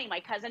lot of money. My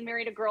cousin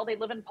married a girl, they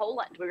live in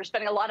Poland. We were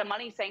spending a lot of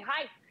money saying,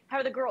 hi, how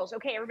are the girls?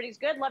 Okay, everybody's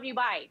good, love you,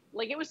 bye.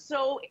 Like, it was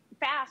so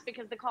fast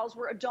because the calls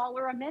were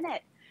 $1 a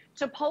minute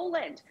to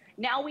Poland.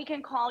 Now we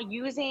can call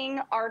using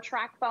our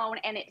track phone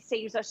and it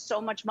saves us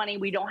so much money.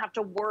 We don't have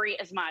to worry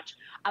as much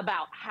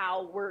about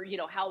how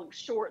how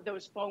short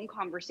those phone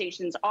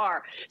conversations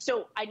are.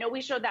 So I know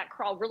we showed that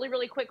crawl really,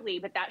 really quickly,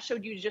 but that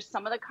showed you just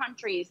some of the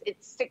countries.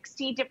 It's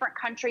 60 different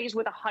countries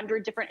with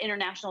 100 different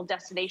international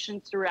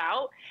destinations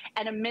throughout.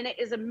 And a minute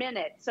is a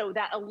minute. So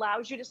that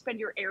allows you to spend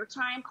your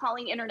airtime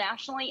calling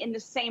internationally in the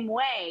same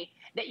way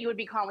that you would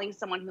be calling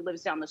someone who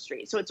lives down the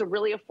street. So it's a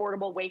really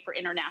affordable way for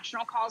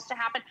international calls to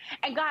happen.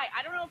 And Guy,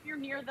 I don't know if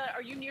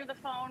are you near the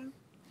phone?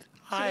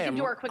 So we can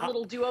do our quick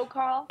little duo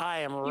call. I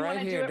am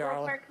right here,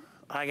 darling.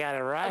 I got it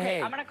right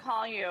here. I'm gonna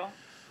call you.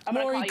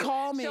 Lori,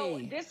 call me.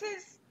 So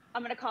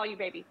I'm gonna call you,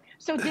 baby.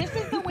 So this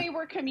is the way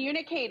we're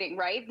communicating,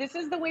 right? This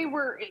is the way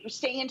we're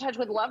staying in touch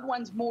with loved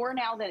ones more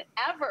now than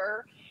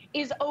ever,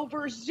 is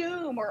over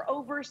Zoom or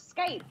over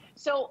Skype.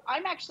 So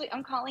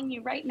I'm calling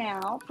you right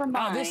now from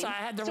mine. I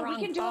had the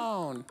wrong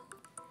phone.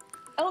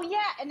 Oh yeah,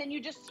 and then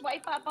you just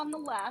swipe up on the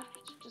left,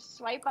 just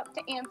swipe up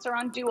to answer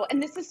on Duo,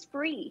 and this is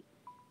free.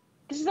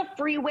 This is a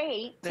free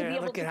way to be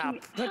able to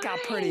look how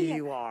pretty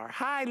you are.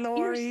 Hi,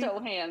 Lori. You're so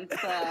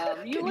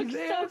handsome. You look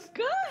so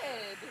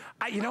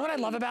good. You know what I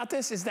love about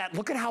this is that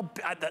look at how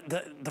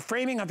the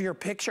framing of your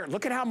picture.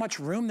 Look at how much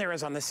room there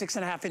is on the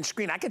 6.5-inch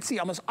screen. I could see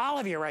almost all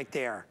of you right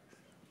there.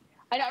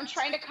 I know, I'm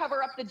trying to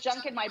cover up the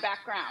junk in my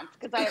background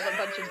because I have a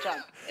bunch of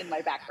junk in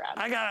my background.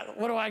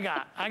 What do I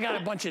got? I got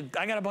a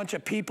bunch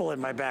of people in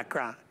my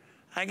background.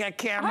 I got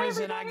cameras.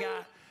 Hi,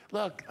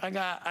 and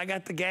I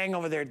got the gang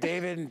over there,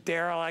 David and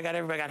Daryl. I got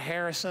everybody. I got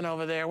Harrison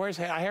over there. Where's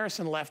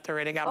Harrison left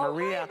already? I got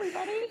Maria. Hi,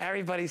 everybody.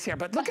 Everybody's here.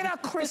 But look at how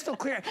crystal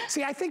clear.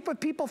 See, I think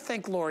what people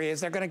think, Lori, is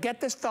they're going to get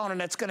this phone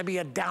and it's going to be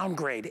a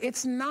downgrade.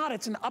 It's not.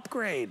 It's an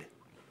upgrade.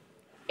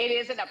 It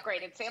is an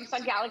upgrade. It's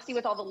Samsung Galaxy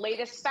with all the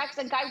latest specs.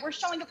 And Guy, we're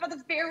showing it for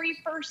the very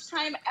first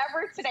time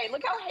ever today.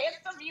 Look how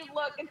handsome you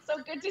look. It's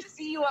so good to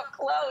see you up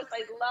close. I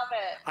love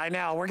it. I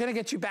know. We're going to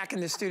get you back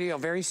in the studio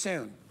very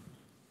soon.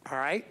 All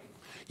right?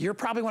 You're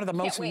probably one of the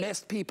most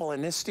missed people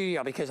in this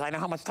studio because I know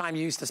how much time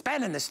you used to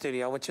spend in this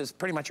studio, which is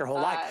pretty much your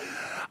whole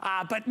life.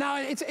 But no,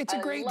 it's a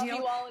great deal. I love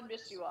you all and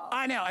miss you all.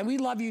 I know, and we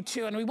love you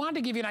too. And we wanted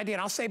to give you an idea,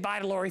 and I'll say bye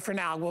to Lori for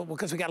now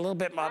because we got a little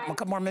bit, a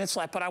couple more minutes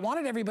left. But I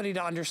wanted everybody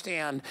to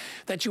understand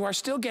that you are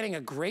still getting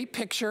a great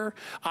picture.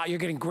 You're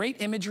getting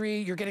great imagery.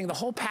 You're getting the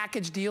whole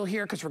package deal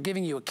here because we're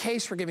giving you a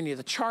case. We're giving you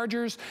the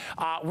chargers.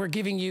 We're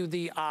giving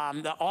you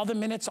all the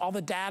minutes, all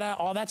the data,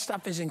 all that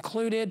stuff is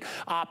included.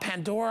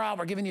 Pandora,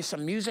 we're giving you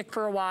some music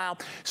for a while.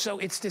 So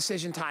it's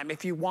decision time.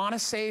 If you want to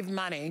save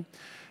money,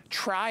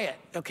 try it,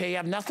 okay? You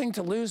have nothing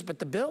to lose but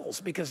the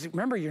bills because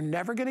remember, you're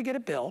never going to get a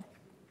bill.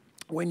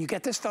 When you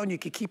get this phone, you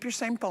can keep your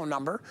same phone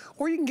number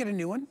or you can get a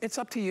new one. It's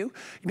up to you.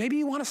 Maybe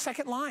you want a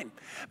second line.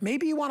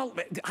 Maybe you want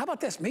to, how about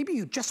this? Maybe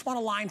you just want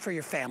a line for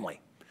your family.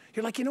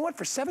 You're like, you know what,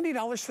 for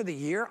 $70 for the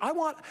year, I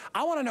want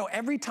to know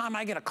every time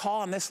I get a call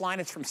on this line,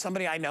 it's from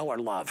somebody I know or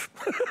love.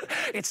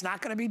 It's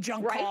not gonna be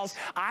junk calls.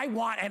 I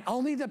want, and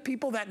only the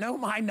people that know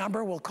my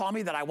number will call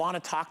me that I want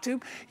to talk to.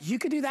 You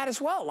could do that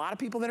as well. A lot of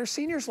people that are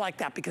seniors like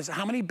that because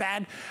how many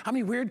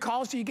weird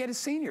calls do you get as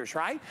seniors,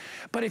 right?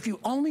 But if you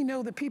only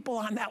know the people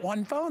on that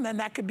one phone, then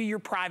that could be your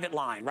private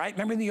line, right?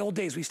 Remember in the old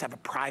days, we used to have a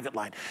private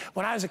line.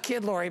 When I was a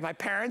kid, Lori, my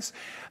parents,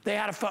 they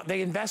had a phone,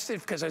 they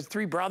invested, because there's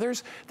 3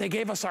 brothers, they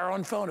gave us our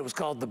own phone. It was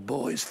called the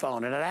boys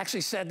phone, and it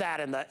actually said that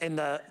in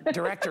the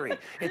directory.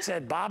 It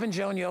said Bob and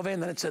Joan Yove,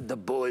 and then it said the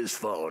boys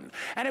phone,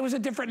 and it was a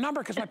different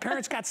number because my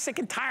parents got sick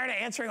and tired of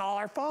answering all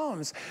our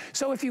phones.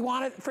 So if you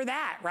want it for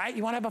that, right,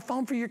 you want to have a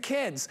phone for your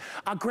kids,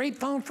 a great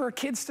phone for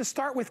kids to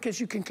start with because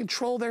you can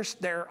control their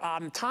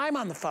time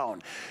on the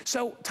phone.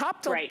 So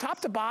top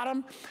to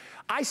bottom,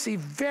 I see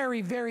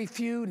very, very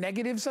few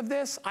negatives of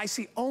this. I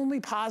see only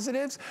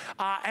positives.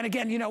 And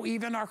again, you know,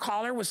 even our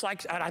caller was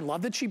like, and I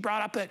love that she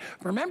brought up that,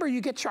 remember,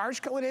 you get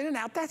charged going in and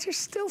out. You're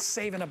still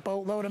saving a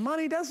boatload of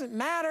money. Doesn't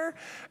matter.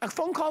 A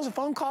phone call is a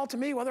phone call to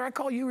me. Whether I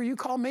call you or you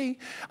call me,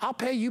 I'll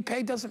pay, you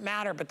pay, doesn't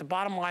matter. But the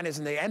bottom line is,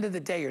 in the end of the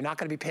day, you're not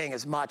going to be paying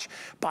as much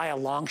by a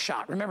long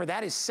shot. Remember,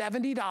 that is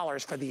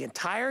 $70 for the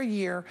entire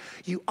year.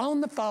 You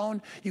own the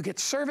phone. You get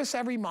service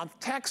every month,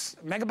 texts,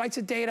 megabytes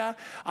of data,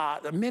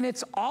 the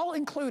minutes, all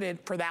included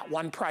for that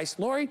one price.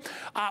 Lori,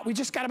 we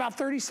just got about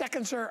 30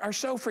 seconds or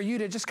so for you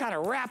to just kind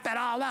of wrap that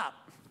all up.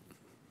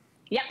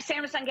 Yep,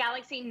 Samsung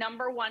Galaxy,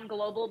 #1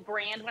 global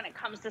brand when it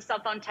comes to cell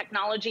phone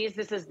technologies.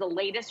 This is the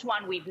latest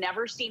one. We've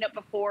never seen it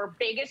before.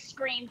 Biggest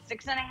screen,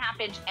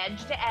 6.5-inch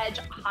edge-to-edge,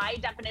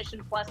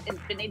 high-definition plus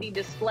infinity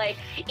display.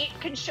 It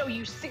can show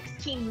you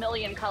 16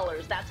 million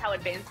colors. That's how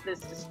advanced this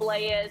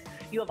display is.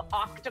 You have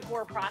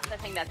octa-core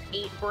processing, that's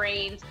 8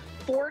 brains.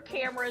 4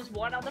 cameras,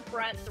 1 on the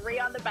front, 3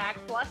 on the back,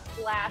 plus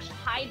flash,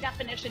 high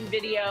definition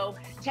video,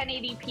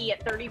 1080p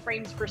at 30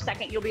 frames per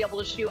second. You'll be able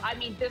to shoot. I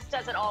mean, this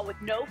does it all with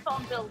no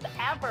phone bills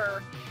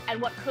ever, and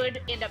what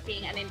could end up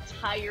being an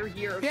entire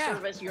year of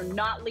service. You're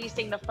not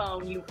leasing the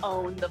phone, you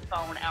own the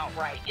phone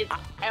outright. It's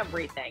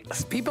everything.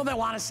 People that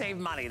want to save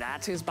money,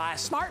 that's who's buying.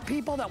 Smart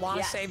people that want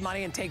to save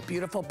money and take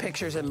beautiful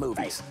pictures and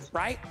movies,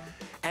 right?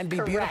 And be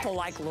beautiful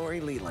like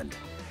Lori Leland.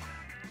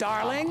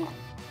 Darling,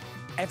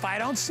 if I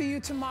don't see you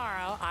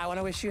tomorrow, I want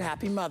to wish you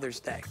happy Mother's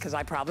Day because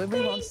I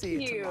probably won't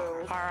see you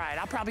tomorrow. All right,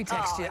 I'll probably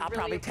text you. I'll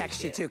probably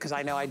text you too because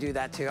I know I do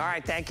that too. All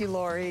right, thank you,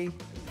 Lori.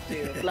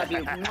 Love you.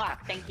 Mwah.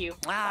 Thank you.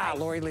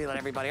 Lori Leland,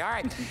 everybody. All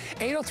right,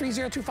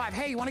 803-025.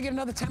 Hey, you want to get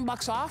another 10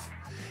 bucks off?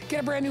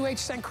 Get a brand new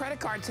HSN credit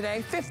card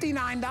today.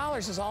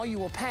 $59 is all you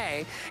will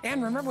pay.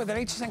 And remember, with an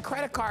HSN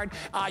credit card,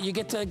 you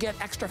get to get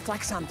extra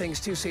flex on things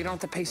too, so you don't have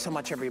to pay so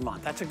much every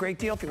month. That's a great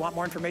deal. If you want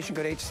more information,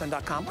 go to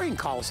hsn.com or you can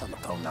call us on the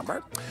phone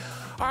number.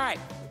 All right,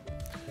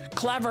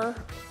 clever.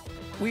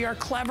 We are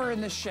clever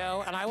in this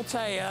show, and I will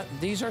tell you,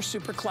 these are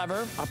super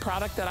clever, a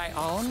product that I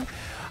own.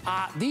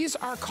 These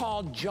are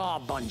called jaw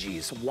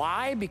bungees.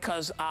 Why?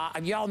 Because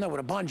y'all know what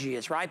a bungee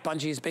is, right?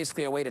 Bungee is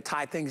basically a way to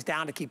tie things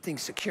down, to keep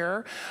things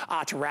secure,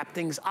 to wrap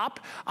things up.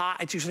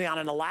 It's usually on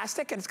an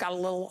elastic, and it's got a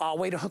little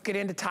way to hook it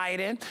in, to tie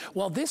it in.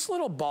 Well, this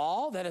little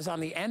ball that is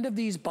on the end of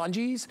these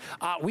bungees,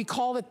 we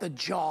call it the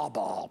jaw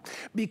ball,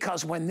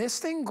 because when this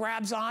thing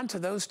grabs on to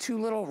those 2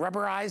 little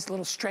rubberized,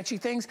 little stretchy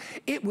things,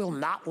 it will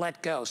not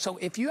let go. So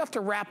if you have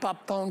to wrap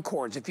up phone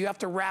cords, if you have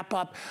to wrap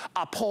up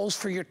poles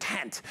for your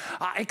tent,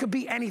 it could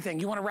be anything.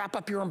 You want to wrap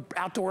up your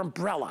outdoor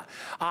umbrella.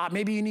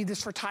 Maybe you need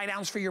this for tie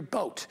downs for your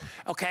boat,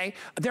 okay?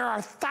 There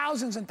are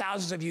thousands and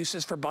thousands of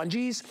uses for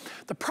bungees.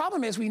 The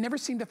problem is we never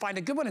seem to find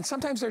a good one, and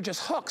sometimes they're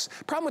just hooks.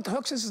 Problem with the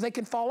hooks is they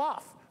can fall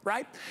off,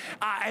 right?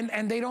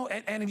 And they don't,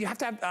 and you have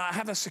to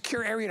have a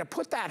secure area to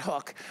put that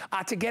hook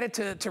to get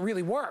it to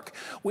really work.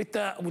 With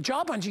the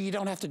jaw bungee, you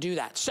don't have to do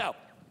that. So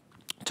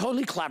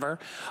Totally clever.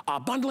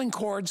 Bundling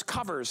cords,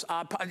 covers,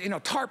 you know,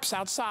 tarps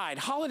outside,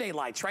 holiday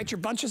lights, right? Your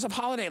bunches of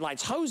holiday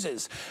lights,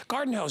 hoses,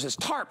 garden hoses,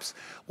 tarps,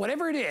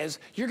 whatever it is,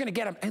 you're gonna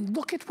get them. And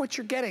look at what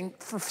you're getting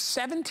for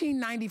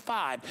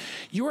 $17.95.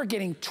 You are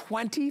getting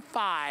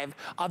 25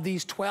 of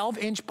these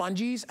 12-inch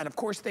bungees. And of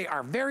course, they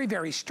are very,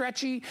 very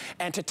stretchy.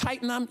 And to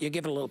tighten them, you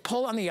give it a little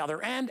pull on the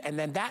other end, and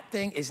then that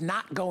thing is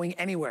not going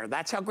anywhere.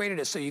 That's how great it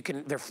is. So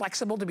they're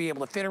flexible to be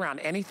able to fit around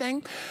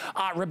anything.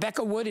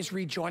 Rebecca Wood is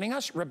rejoining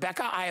us.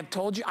 Rebecca, I have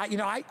told you,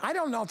 I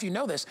don't know if you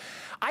know this.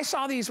 I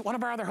saw these, one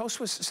of our other hosts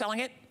was selling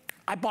it.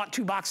 I bought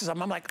 2 boxes of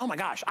them. I'm like, oh my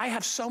gosh, I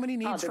have so many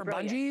needs for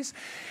bungees,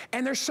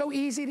 and they're so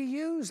easy to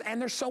use,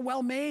 and they're so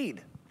well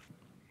made.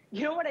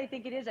 You know what I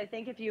think it is? I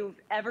think if you've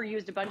ever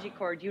used a bungee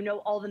cord, you know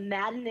all the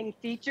maddening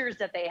features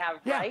that they have,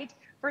 right?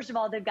 First of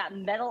all, they've got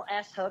metal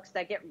S hooks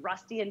that get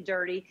rusty and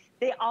dirty.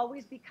 They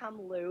always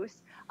become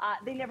loose.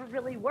 They never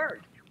really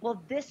work.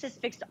 Well, this has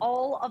fixed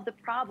all of the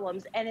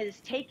problems, and it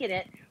has taken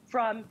it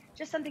from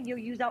just something you'll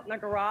use out in the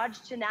garage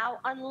to now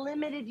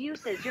unlimited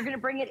uses. You're gonna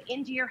bring it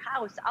into your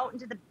house, out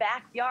into the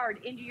backyard,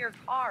 into your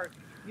car.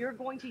 You're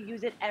going to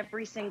use it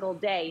every single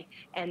day.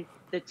 And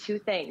the 2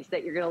 things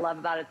that you're gonna love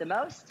about it the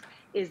most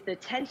is the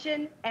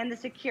tension and the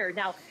secure.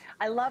 Now,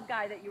 I love,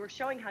 Guy, that you were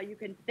showing how you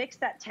can fix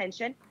that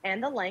tension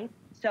and the length.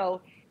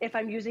 So if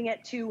I'm using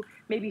it to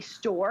maybe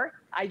store,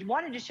 I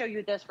wanted to show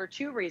you this for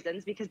 2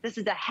 reasons, because this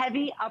is a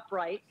heavy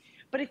upright.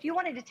 But if you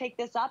wanted to take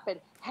this up and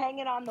hang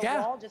it on the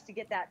wall just to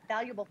get that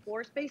valuable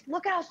floor space,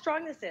 look at how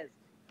strong this is.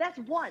 That's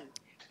one.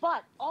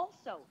 But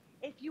also,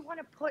 if you want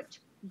to put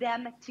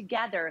them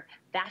together,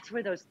 that's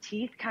where those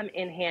teeth come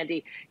in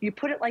handy. You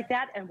put it like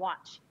that and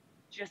watch,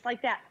 just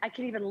like that. I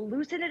can even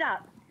loosen it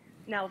up.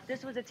 Now, if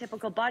this was a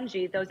typical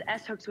bungee, those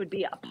S hooks would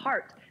be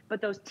apart,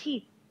 but those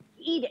teeth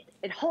eat it.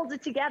 It holds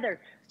it together.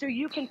 So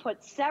you can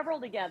put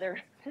several together.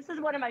 This is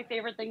one of my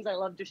favorite things I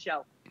love to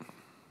show.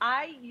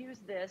 I use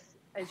this,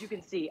 as you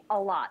can see, a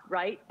lot,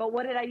 right? But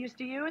what did I used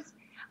to use?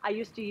 I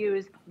used to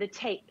use the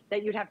tape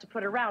that you'd have to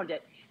put around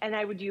it. And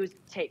I would use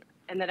tape,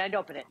 and then I'd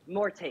open it,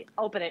 more tape,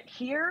 open it.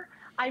 Here,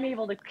 I'm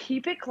able to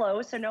keep it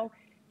closed so no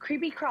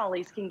creepy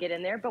crawlies can get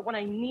in there. But when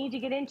I need to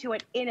get into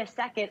it in a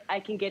second, I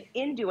can get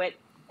into it,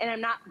 and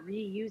I'm not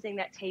reusing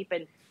that tape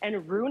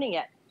and ruining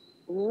it.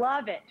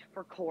 Love it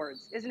for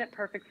cords. Isn't it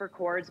perfect for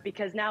cords?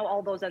 Because now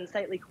all those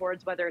unsightly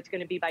cords, whether it's going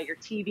to be by your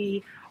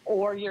TV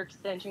or your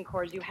extension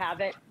cords, you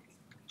have it.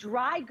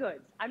 Dry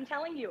goods, I'm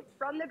telling you,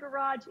 from the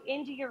garage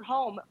into your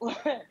home.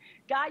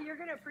 Guy, you're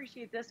going to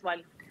appreciate this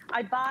one.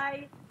 I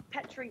buy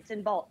pet treats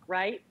in bulk,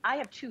 right? I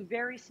have 2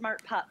 very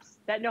smart pups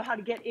that know how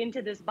to get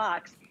into this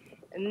box.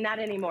 Not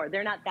anymore.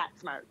 They're not that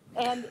smart.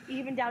 And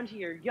even down to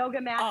your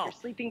yoga mat, your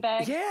sleeping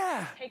bag.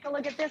 Yeah. Take a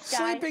look at this,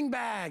 Guy. Sleeping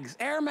bags,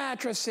 air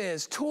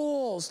mattresses,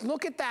 tools.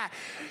 Look at that.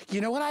 You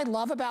know what I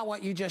love about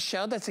what you just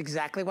showed? That's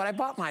exactly what I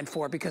bought mine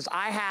for, because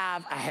I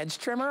have a hedge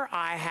trimmer,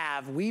 I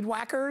have weed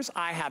whackers,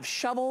 I have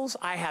shovels,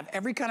 I have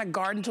every kind of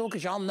garden tool,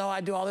 because y'all know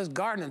I do all this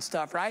gardening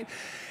stuff, right?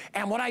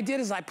 And what I did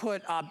is I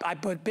put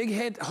big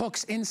head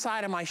hooks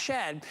inside of my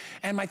shed,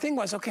 and my thing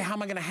was, okay, how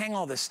am I gonna hang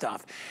all this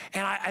stuff?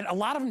 And a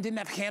lot of them didn't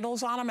have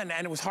handles on them, and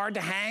it was hard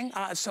to hang.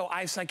 So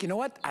I was like, you know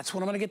what? That's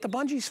what I'm gonna get the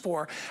bungees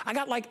for. I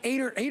got like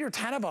 8 or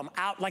 10 of them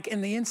out like in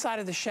the inside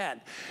of the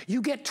shed.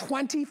 You get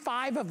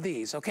 25 of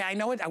these, okay? I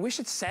know it, I wish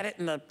it said it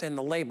in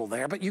the label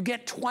there, but you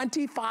get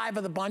 25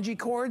 of the bungee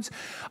cords.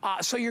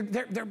 So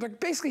they're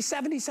basically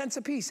 70 cents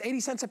a piece, 80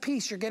 cents a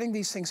piece. You're getting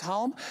these things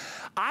home.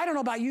 I don't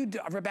know about you,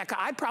 Rebecca,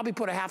 I'd probably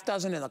put a half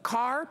dozen in the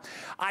car.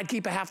 I'd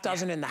keep a half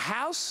dozen in the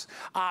house.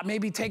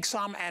 Maybe take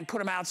some and put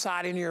them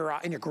outside in your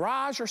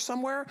garage or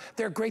somewhere.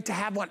 They're great to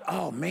have one.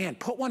 Oh man,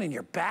 put one in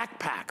your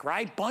backpack,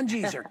 right?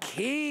 Bungees are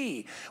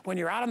key when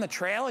you're out on the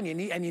trail and you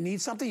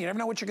need something. You never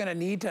know what you're gonna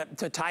need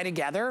to tie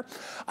together.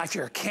 If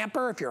you're a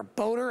camper, if you're a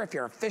boater, if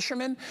you're a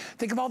fisherman,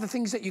 think of all the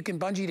things that you can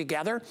bungee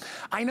together.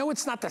 I know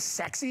it's not the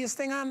sexiest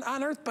thing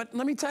on earth, but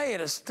let me tell you,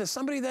 to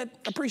somebody that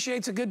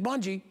appreciates a good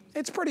bungee,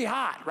 it's pretty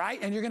hot, right?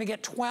 And you're gonna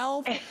get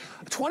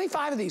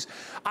 25 of these.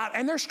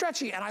 And they're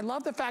stretchy. And I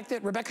love the fact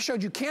that Rebecca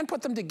showed you can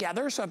put them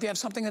together. So if you have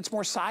something that's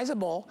more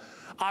sizable,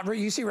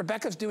 you see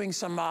Rebecca's doing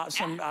some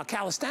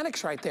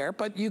calisthenics right there,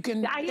 but you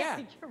can, yeah.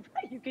 You're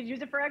right. You can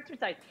use it for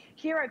exercise.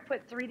 Here I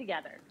put 3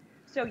 together.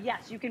 So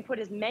yes, you can put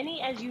as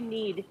many as you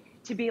need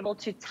to be able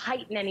to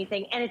tighten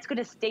anything, and it's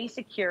gonna stay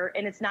secure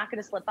and it's not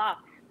gonna slip off.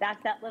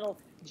 That's that little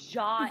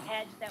jaw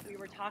edge that we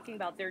were talking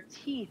about, their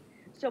teeth.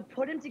 So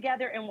put them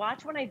together and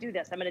watch when I do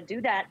this. I'm gonna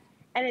do that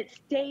and it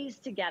stays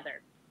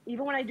together.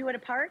 Even when I do it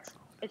apart,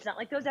 it's not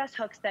like those S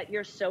hooks that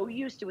you're so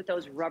used to with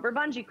those rubber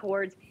bungee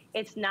cords.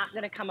 It's not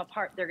gonna come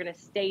apart. They're gonna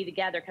stay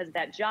together because of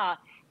that jaw.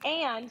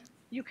 And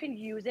you can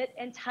use it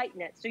and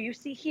tighten it. So you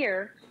see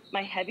here,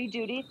 my heavy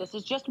duty, this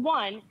is just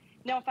one.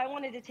 Now, if I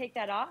wanted to take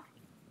that off,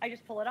 I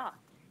just pull it off.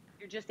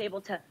 You're just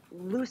able to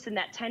loosen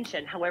that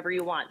tension however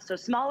you want. So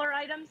smaller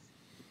items,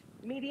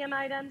 medium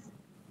items,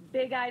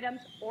 big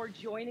items, or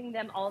joining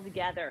them all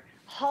together.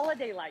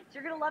 Holiday lights,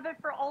 you're gonna love it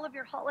for all of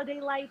your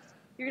holiday lights.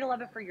 You're gonna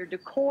love it for your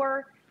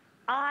decor.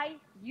 I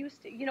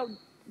used to,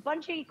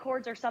 bungee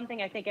cords are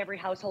something I think every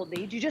household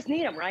needs. You just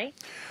need them, right?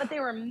 But they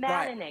were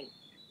maddening.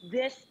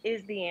 This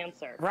is the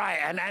answer. Right,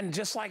 and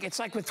just like, it's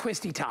like with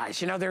twisty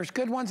ties. You know, there's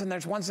good ones and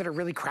there's ones that are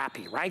really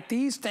crappy, right?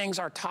 These things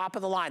are top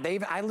of the line.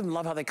 I even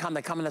love how they come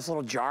in this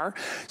little jar.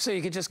 So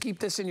you could just keep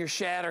this in your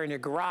shed or in your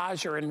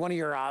garage or in one of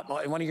your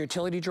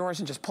utility drawers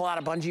and just pull out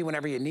a bungee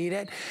whenever you need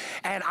it.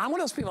 And I'm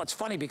one of those people, it's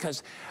funny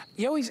because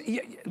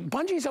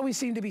bungees always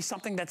seem to be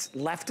something that's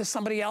left to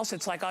somebody else.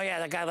 It's like, oh yeah,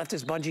 that guy left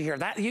his bungee here.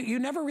 You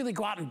never really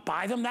go out and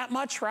buy them that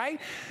much, right?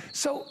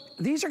 So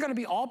these are gonna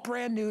be all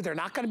brand new. They're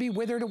not gonna be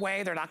withered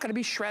away. They're not gonna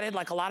be shredded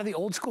like a lot of the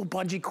old school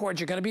bungee cords.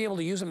 You're gonna be able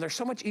to use them. They're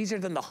so much easier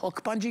than the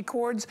hook bungee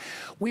cords.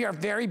 We are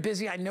very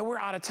busy. I know we're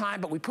out of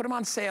time, but we put them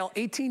on sale,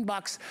 18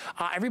 bucks.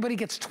 Everybody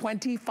gets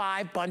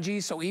 25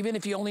 bungees. So even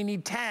if you only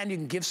need 10, you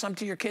can give some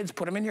to your kids,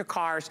 put them in your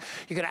cars.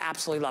 You're gonna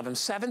absolutely love them.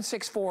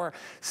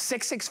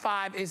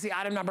 764-665 is the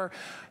item number.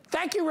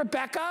 Thank you,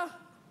 Rebecca.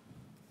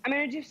 I'm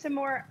going to do some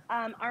more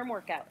arm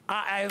workout.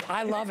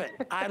 I love it.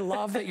 I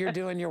love that you're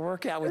doing your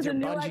workout with your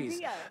bungees.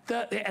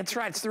 That's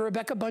right. It's the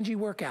Rebecca Bungee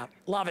workout.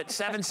 Love it.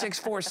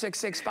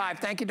 764-665.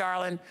 Thank you,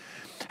 darling.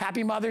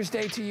 Happy Mother's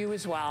Day to you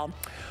as well.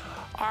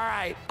 All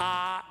right.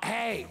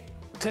 Hey.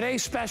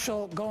 Today's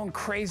special, going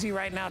crazy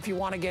right now. If you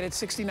want to get it,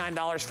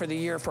 $69 for the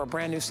year for a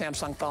brand new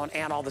Samsung phone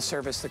and all the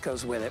service that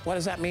goes with it. What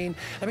does that mean?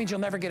 That means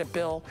you'll never get a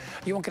bill.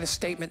 You won't get a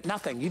statement,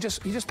 nothing. You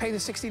just pay the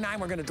 $69.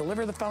 We're going to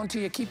deliver the phone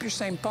to you. Keep your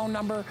same phone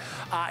number.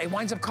 It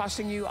winds up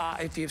costing you,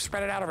 if you've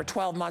spread it out over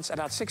 12 months,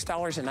 about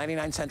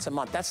 $6.99 a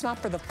month. That's not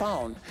for the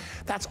phone.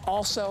 That's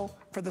also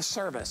for the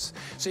service.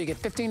 So you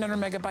get 1,500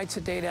 megabytes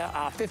of data,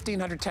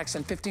 1,500 texts,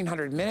 and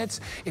 1,500 minutes.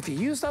 If you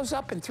use those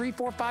up in 3,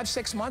 4, 5,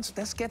 6 months,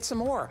 let's get some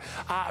more.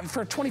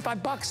 For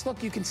 25 bucks,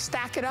 look, you can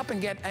stack it up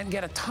and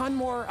get a ton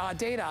more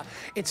data.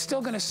 It's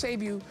still gonna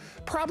save you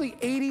probably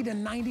 80 to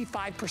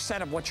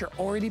 95% of what you're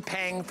already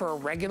paying for a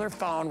regular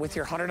phone with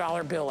your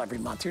 $100 bill every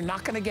month. You're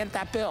not gonna get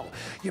that bill.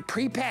 You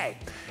prepay.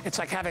 It's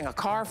like having a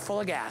car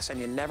full of gas and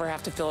you never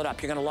have to fill it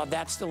up. You're gonna love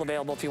that. Still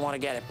available if you wanna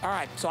get it. All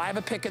right, so I have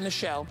a pick in the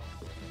show.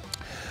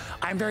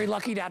 I'm very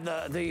lucky to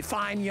have the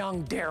fine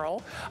young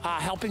Daryl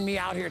helping me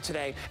out here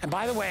today. And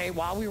by the way,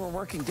 while we were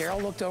working,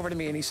 Daryl looked over to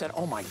me and he said,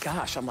 oh my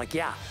gosh. I'm like,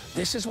 yeah,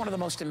 this is one of the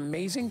most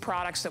amazing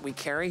products that we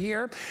carry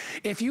here.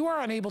 If you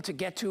are unable to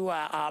get to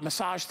a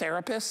massage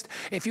therapist,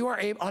 if you are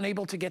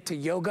unable to get to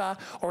yoga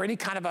or any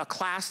kind of a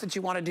class that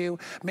you want to do,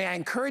 may I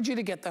encourage you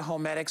to get the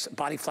Homedics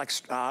Body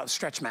Flex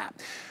stretch mat.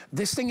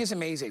 This thing is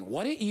amazing.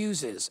 What it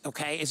uses,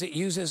 okay, is it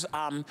uses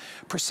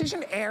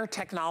precision air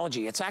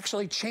technology. It's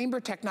actually chamber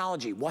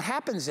technology. What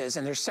happens is,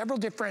 and there's several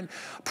different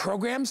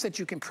programs that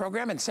you can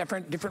program and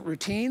different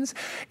routines,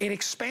 it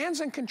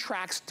expands and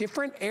contracts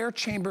different air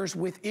chambers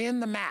within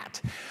the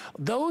mat.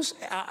 Those,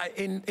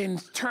 in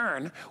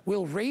turn,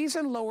 will raise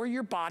and lower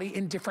your body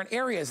in different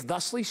areas,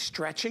 thusly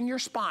stretching your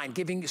spine,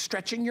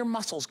 stretching your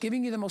muscles,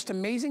 giving you the most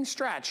amazing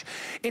stretch.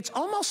 It's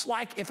almost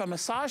like if a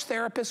massage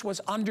therapist was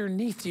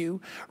underneath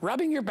you,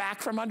 rubbing your back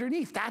from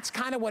underneath. That's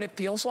kind of what it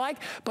feels like,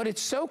 but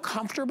it's so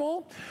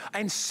comfortable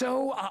and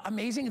so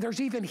amazing. There's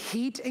even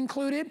heat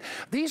included.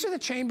 These are the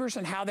chambers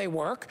and how they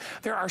work.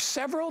 There are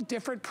several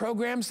different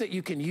programs that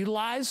you can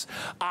utilize.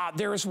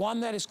 There is one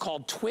that is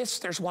called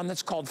Twist. There's one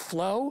that's called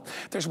Flow.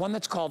 There's one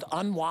that's called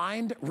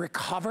Unwind,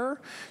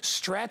 Recover,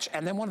 Stretch,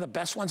 and then one of the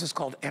best ones is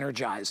called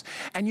Energize.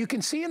 And you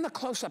can see in the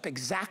close-up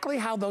exactly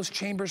how those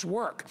chambers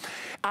work.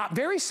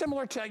 Very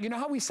similar to, you know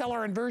how we sell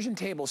our inversion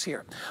tables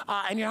here?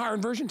 And you know, our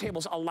inversion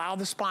tables allow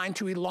the spine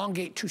to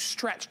elongate, to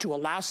stretch, to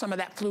allow some of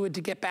that fluid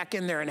to get back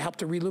in there and help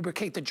to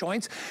relubricate the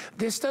joints.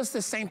 This does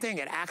the same thing.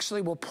 It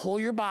actually will pull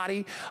your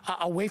body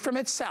away from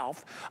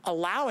itself,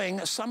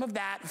 allowing some of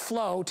that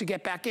flow to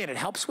get back in. It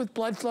helps with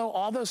blood flow,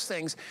 all those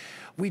things.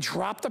 We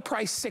dropped the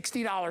price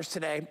 $60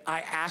 today.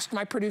 I asked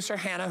my producer,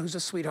 Hannah, who's a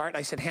sweetheart,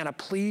 I said, Hannah,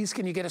 please,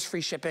 can you get us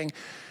free shipping?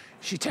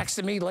 She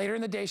texted me later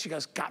in the day. She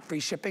goes, got free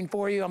shipping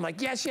for you? I'm like,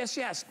 yes, yes,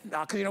 yes.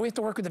 Because, you know, we have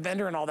to work with the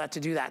vendor and all that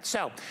to do that.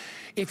 So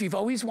if you've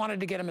always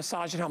wanted to get a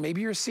massage at home, maybe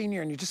you're a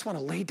senior and you just want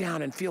to lay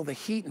down and feel the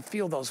heat and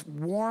feel those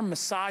warm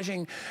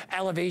massaging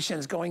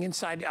elevations going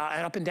inside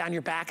and up and down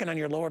your back and on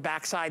your lower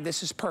backside,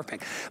 this is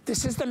perfect.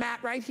 This is the mat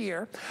right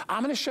here.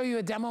 I'm going to show you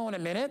a demo in a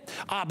minute.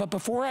 But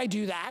before I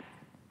do that,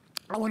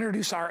 I want to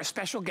introduce our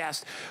special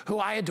guest who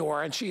I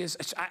adore, and she is,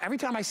 every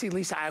time I see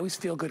Lisa, I always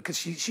feel good because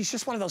she's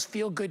just one of those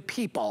feel-good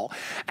people,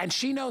 and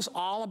she knows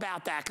all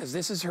about that because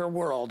this is her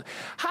world.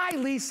 Hi,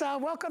 Lisa.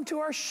 Welcome to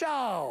our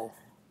show.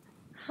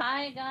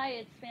 Hi,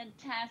 Guy. It's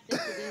fantastic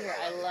to be here.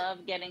 I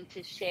love getting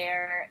to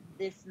share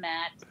this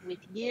mat with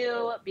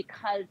you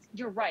because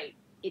you're right.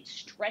 It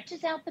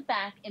stretches out the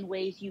back in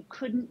ways you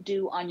couldn't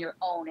do on your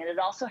own. And it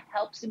also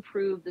helps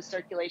improve the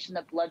circulation,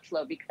 the blood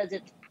flow, because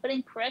it's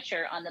putting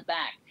pressure on the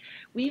back.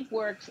 We've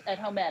worked at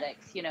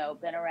Homedics, you know,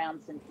 been around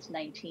since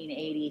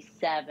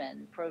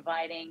 1987,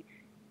 providing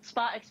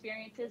spa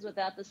experiences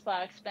without the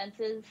spa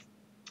expenses.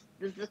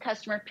 This is a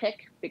customer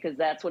pick because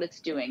that's what it's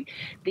doing.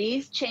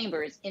 These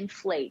chambers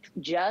inflate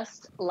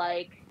just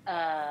like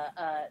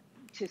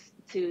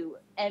to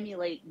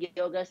emulate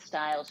yoga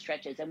style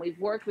stretches. And we've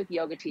worked with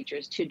yoga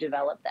teachers to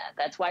develop that.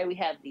 That's why we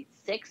have these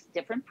 6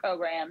 different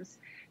programs: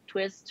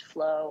 twist,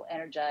 flow,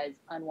 energize,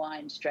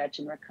 unwind, stretch,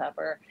 and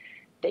recover.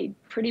 They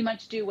pretty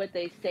much do what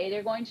they say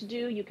they're going to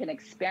do. You can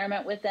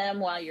experiment with them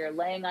while you're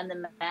laying on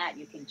the mat.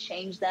 You can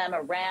change them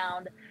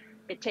around.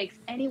 It takes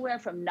anywhere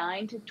from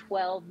 9 to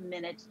 12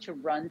 minutes to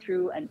run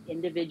through an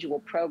individual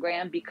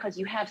program because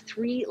you have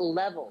 3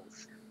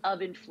 levels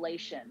of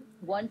inflation: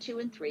 1, 2,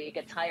 and 3. It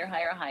gets higher,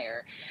 higher,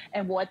 higher.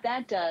 And what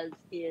that does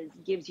is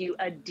gives you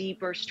a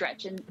deeper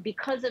stretch. And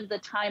because of the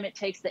time it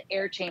takes the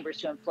air chambers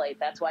to inflate,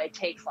 that's why it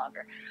takes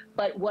longer.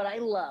 But what I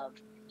love,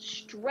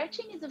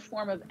 stretching is a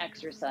form of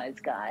exercise,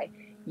 Guy.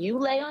 You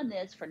lay on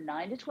this for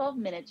 9 to 12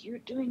 minutes, you're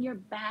doing your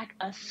back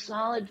a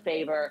solid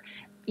favor.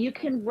 You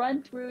can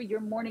run through your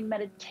morning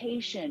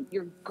meditation,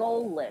 your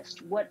goal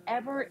list,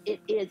 whatever it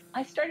is.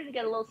 I started to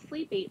get a little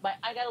sleepy, but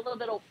I got a little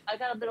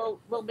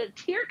bit of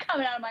tear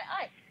coming out of my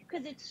eye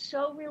because it's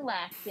so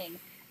relaxing,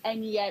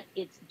 and yet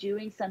it's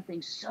doing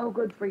something so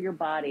good for your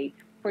body,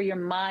 for your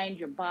mind,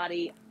 your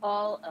body,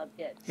 all of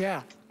it.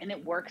 Yeah. And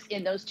it works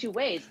in those 2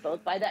 ways,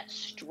 both by that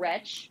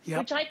stretch,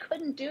 which I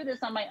couldn't do this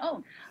on my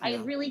own. I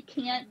really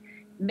can't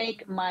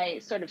make my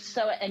sort of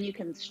and you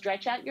can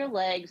stretch out your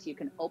legs, you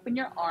can open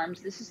your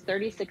arms. This is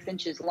 36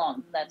 inches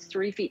long. That's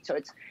 3 feet. So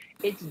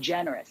it's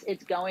generous.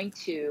 It's going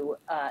to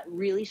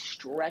really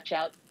stretch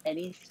out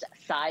any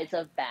size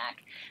of back,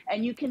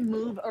 and you can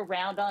move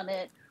around on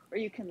it, or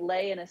you can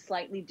lay in a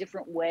slightly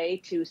different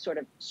way to sort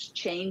of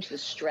change the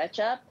stretch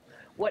up,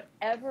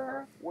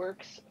 whatever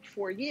works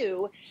for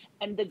you.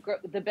 And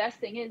the best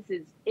thing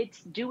is it's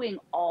doing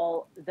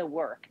all the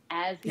work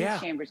as these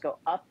chambers go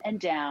up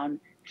and down,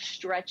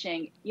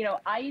 stretching. You know,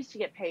 I used to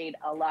get paid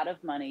a lot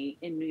of money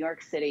in New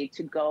York City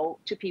to go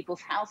to people's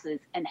houses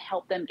and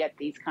help them get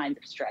these kinds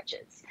of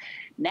stretches.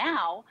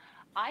 Now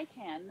I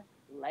can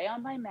lay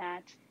on my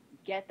mat,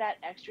 get that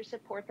extra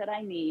support that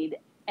I need,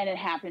 and it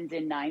happens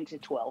in 9 to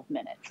 12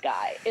 minutes,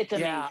 Guy. It's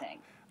amazing.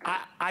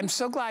 I'm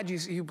so glad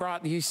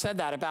you said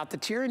that about the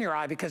tear in your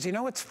eye, because you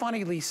know what's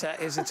funny, Lisa,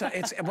 is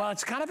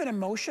it's kind of an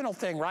emotional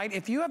thing, right?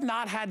 If you have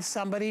not had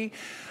somebody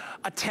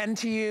attend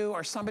to you,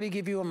 or somebody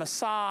give you a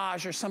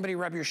massage, or somebody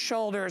rub your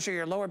shoulders or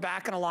your lower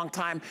back in a long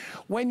time,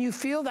 when you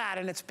feel that,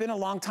 and it's been a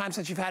long time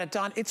since you've had it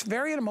done, it's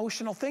very an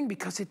emotional thing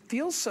because it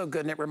feels so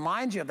good, and it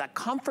reminds you of that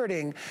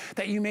comforting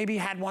that you maybe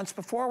had once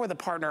before with a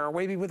partner, or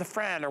maybe with a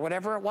friend, or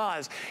whatever it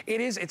was.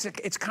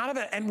 It's kind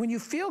of and when you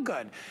feel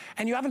good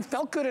and you haven't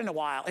felt good in a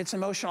while, it's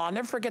emotional. I'll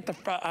never forget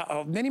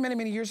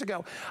many years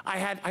ago, I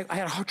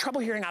had trouble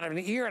hearing out of an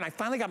ear, and I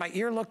finally got my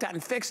ear looked at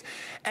and fixed.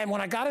 And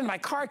when I got in my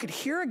car, I could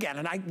hear again,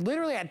 and I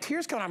literally had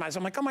tears coming out of my eyes.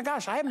 I'm like, oh my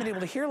gosh, I haven't been able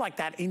to hear like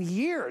that in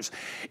years.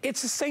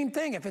 It's the same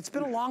thing. If it's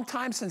been a long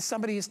time since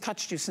somebody has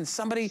touched you, since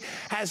somebody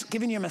has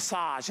given you a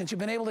massage, since you've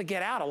been able to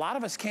get out, a lot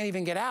of us can't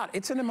even get out.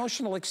 It's an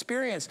emotional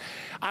experience.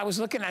 I was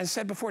looking, I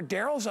said before,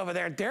 Daryl's over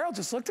there. Daryl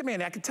just looked at me,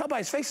 and I could tell by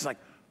his face, he's like,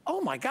 oh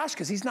my gosh,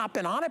 because he's not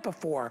been on it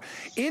before.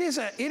 It is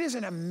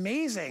an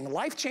amazing,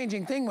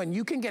 life-changing thing when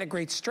you can get a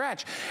great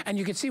stretch, and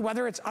you can see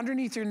whether it's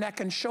underneath your neck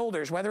and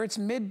shoulders, whether it's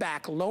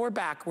mid-back, lower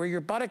back, where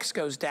your buttocks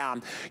goes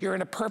down. You're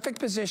in a perfect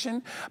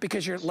position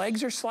because your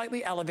legs are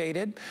slightly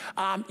elevated.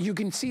 You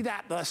can see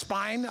that the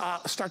spine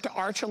start to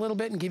arch a little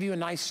bit and give you a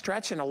nice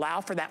stretch and allow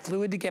for that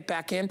fluid to get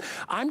back in.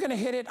 I'm gonna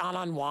hit it on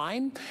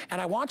unwind, and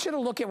I want you to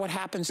look at what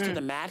happens to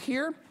the mat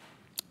here,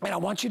 and I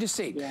want you to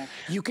see.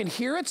 You can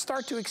hear it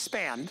start to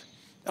expand.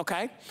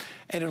 Okay,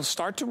 and it'll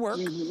start to work.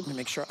 Let me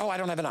make sure. Oh, I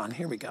don't have it on.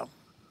 Here we go.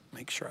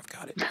 Make sure I've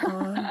got it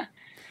on.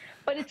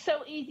 But it's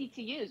so easy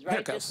to use,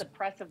 right? Just the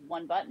press of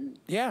one button.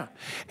 Yeah,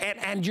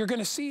 and you're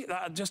gonna see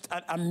just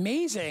an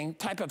amazing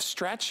type of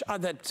stretch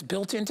that's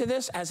built into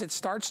this as it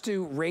starts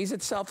to raise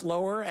itself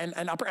lower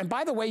and upper. And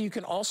by the way, you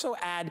can also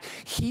add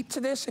heat to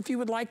this if you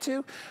would like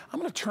to. I'm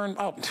gonna turn,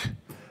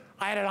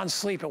 I had it on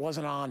sleep, it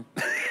wasn't on.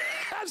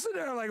 I'm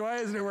sitting there, I'm like, why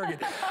isn't it working?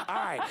 All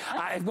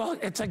right, well,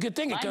 it's a good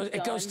thing.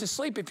 It goes to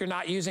sleep if you're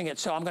not using it.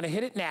 So I'm gonna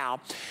hit it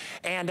now,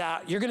 and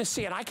you're gonna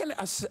see, and I can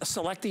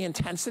select the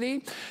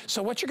intensity.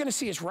 So what you're gonna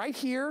see is right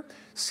here,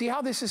 see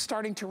how this is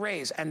starting to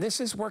raise, and this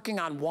is working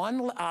on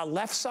one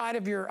left side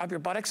of your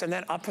buttocks, and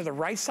then up to the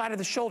right side of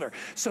the shoulder.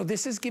 So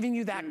this is giving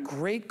you that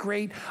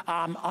great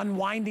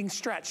unwinding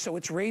stretch. So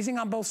it's raising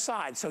on both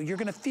sides. So you're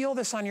gonna feel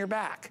this on your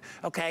back,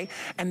 okay?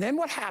 And then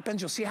what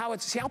happens, you'll see how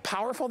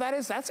powerful that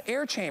is? That's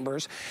air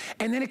chambers.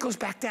 And then it goes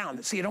back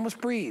down. See, it almost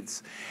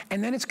breathes.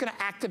 And then it's gonna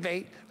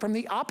activate from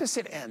the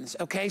opposite ends,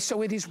 okay?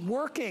 So it is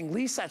working,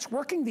 Lisa, it's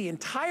working the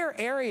entire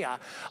area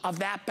of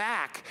that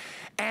back.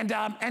 And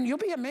you'll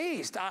be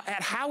amazed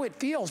at how it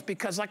feels,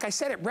 because like I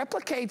said, it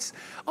replicates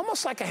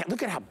almost like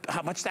look at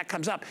how much that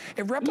comes up.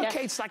 It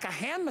replicates like a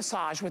hand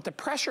massage with the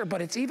pressure, but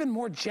it's even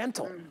more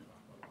gentle.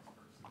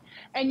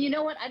 And you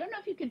know what? I don't know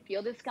if you can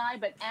feel this, Guy,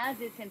 but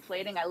as it's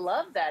inflating, I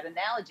love that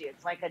analogy.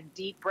 It's like a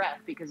deep breath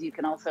because you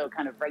can also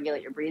kind of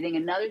regulate your breathing.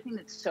 Another thing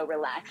that's so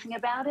relaxing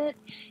about it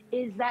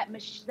is that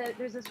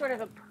there's a sort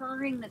of a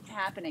purring that's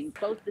happening,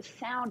 both the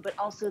sound, but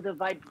also the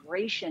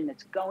vibration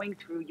that's going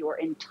through your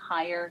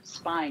entire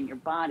spine, your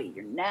body,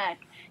 your neck,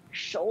 your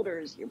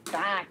shoulders, your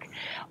back.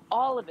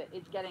 All of it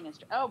is getting us.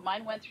 Oh,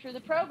 mine went through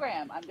the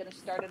program. I'm going to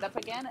start it up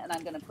again, and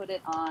I'm going to put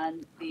it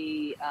on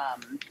the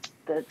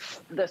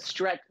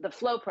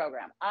flow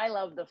program. I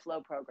love the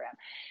flow program.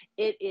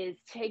 It is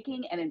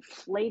taking and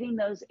inflating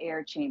those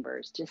air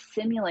chambers to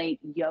simulate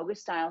yoga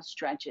style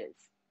stretches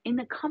in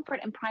the comfort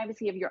and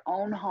privacy of your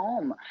own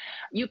home.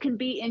 You can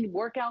be in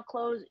workout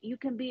clothes. You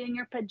can be in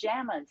your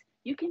pajamas.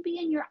 You can be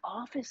in your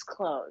office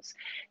clothes.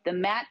 The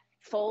mat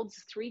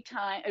folds 3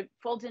 times, it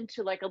folds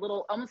into like a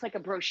little, almost like a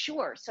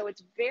brochure. So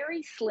it's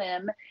very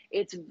slim.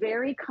 It's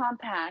very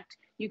compact.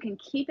 You can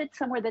keep it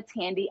somewhere that's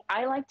handy.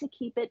 I like to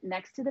keep it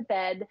next to the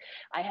bed.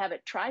 I have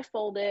it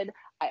tri-folded.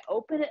 I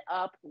open it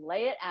up,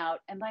 lay it out.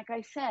 And like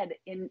I said,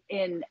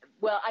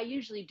 well, I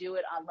usually do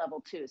it on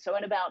level 2. So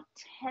in about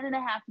 10 and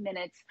a half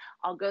minutes,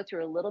 I'll go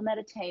through a little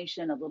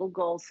meditation, a little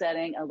goal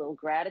setting, a little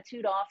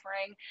gratitude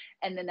offering.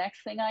 And the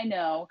next thing I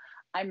know,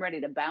 I'm ready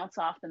to bounce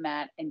off the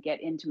mat and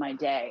get into my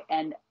day.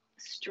 And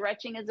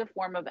stretching is a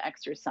form of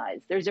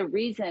exercise. There's a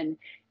reason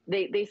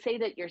they say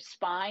that your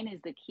spine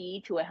is the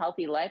key to a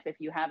healthy life. If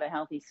you have a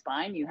healthy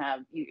spine,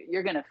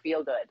 you're going to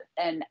feel good.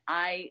 And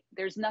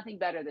there's nothing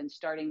better than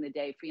starting the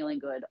day feeling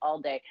good all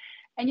day.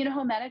 And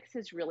Homedics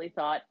has really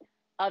thought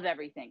of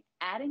everything.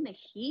 Adding the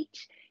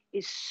heat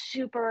is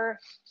super,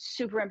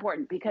 super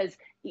important because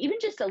even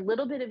just a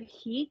little bit of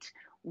heat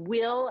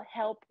will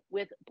help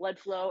with blood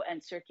flow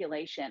and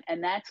circulation.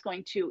 And that's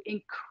going to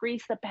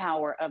increase the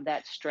power of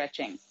that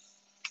stretching.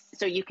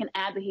 So you can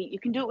add the heat. You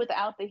can do it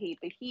without the heat.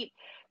 The heat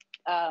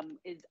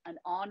is an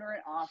on or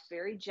an off,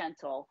 very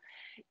gentle.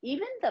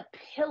 Even the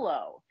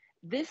pillow,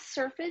 this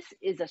surface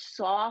is a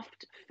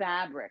soft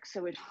fabric,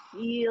 so it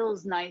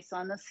feels nice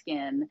on the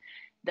skin.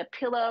 The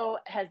pillow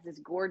has this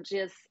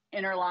gorgeous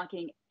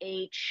interlocking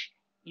H.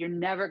 You're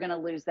never going to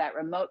lose that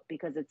remote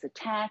because it's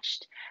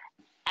attached.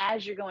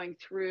 As you're going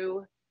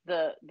through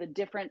the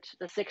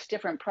 6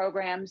 different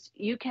programs,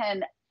 you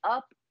can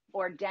up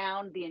or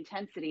down the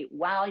intensity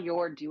while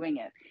you're doing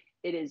it.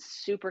 It is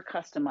super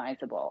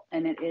customizable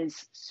and it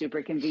is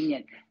super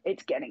convenient.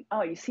 It's getting,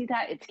 you see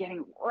that? It's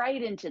getting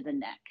right into the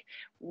neck,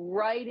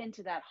 right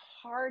into that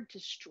hard to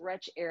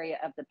stretch area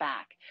of the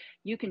back.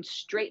 You can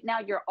straighten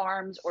out your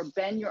arms or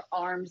bend your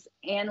arms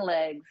and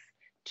legs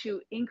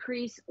to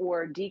increase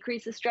or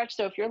decrease the stretch.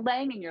 So if you're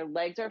laying and your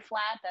legs are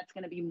flat, that's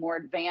going to be more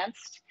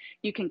advanced.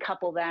 You can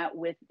couple that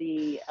with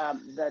the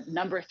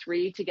number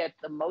 3 to get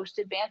the most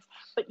advanced.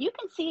 But you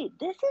can see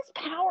this is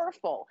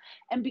powerful.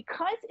 And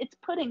because it's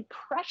putting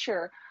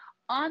pressure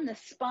on the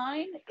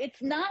spine,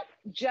 it's not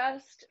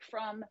just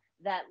from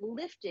that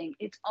lifting,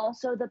 it's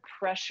also the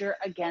pressure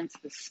against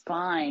the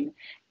spine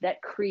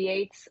that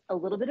creates a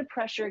little bit of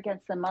pressure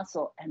against the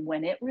muscle. And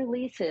when it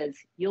releases,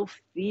 you'll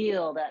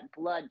feel that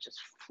blood just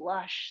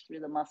flush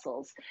through the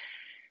muscles.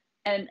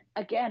 And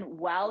again,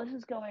 while this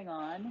is going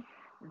on,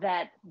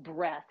 that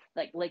breath,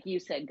 like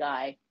you said,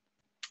 Guy,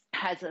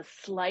 has a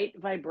slight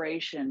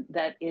vibration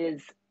that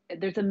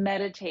there's a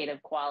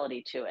meditative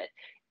quality to it.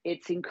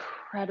 It's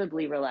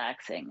incredibly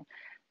relaxing.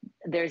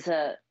 It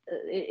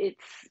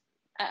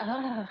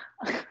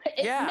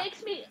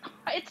makes me,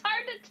 it's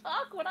hard to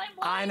talk when I'm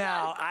I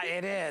know,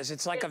 it is.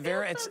 It's like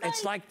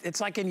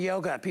it's like in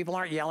yoga. People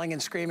aren't yelling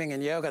and screaming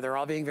in yoga. They're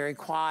all being very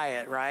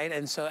quiet, right?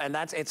 And so,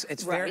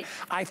 it's right. Very,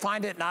 I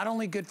find it not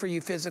only good for you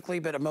physically,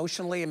 but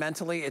emotionally and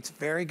mentally, it's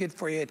very good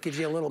for you. It gives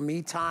you a little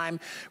me time,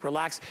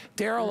 relax.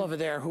 Daryl over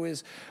there, who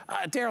is,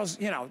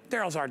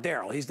 Daryl's our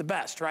Daryl. He's the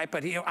best, right?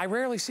 But I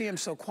rarely see him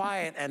so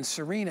quiet and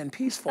serene and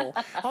peaceful,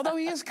 although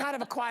he is kind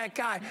of a quiet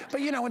guy.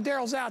 But when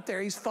Daryl's out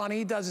there, he's funny,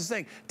 he does his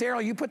thing.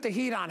 Daryl, you put the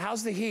heat on.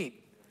 How's the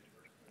heat?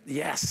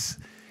 Yes.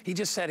 He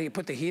just said he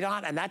put the heat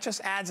on, and that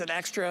just adds an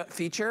extra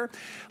feature.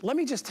 Let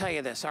me just tell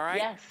you this, all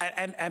right?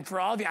 Yes. And for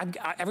all of you,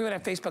 everyone on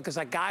Facebook is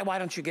like, Guy, why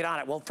don't you get on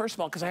it? Well, first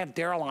of all, because I have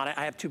Daryl on it.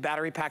 I have 2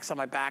 battery packs on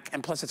my back,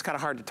 and plus it's kind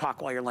of hard to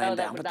talk while you're laying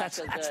down. But that's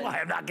why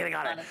I'm not getting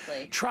on it.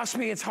 Trust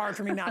me, it's hard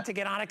for me not to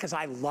get on it because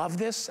I love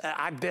this.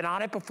 I've been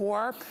on it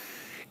before.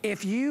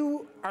 If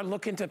you are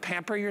looking to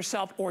pamper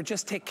yourself or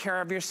just take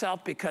care of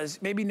yourself because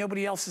maybe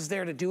nobody else is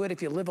there to do it,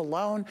 if you live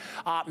alone,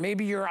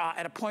 maybe you're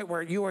at a point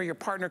where you or your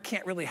partner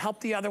can't really help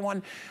the other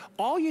one,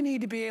 all you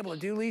need to be able to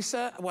do,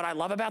 Lisa, what I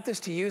love about this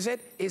to use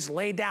it, is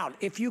lay down.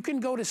 If you can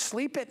go to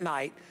sleep at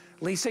night,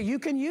 Lisa, you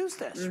can use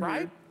this,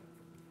 right?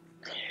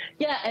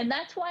 Yeah, and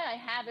that's why I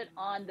have it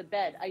on the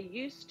bed. I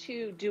used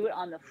to do it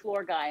on the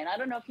floor, Guy, and I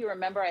don't know if you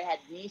remember, I had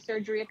knee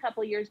surgery a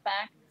couple years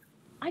back.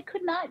 I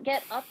could not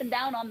get up and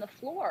down on the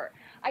floor.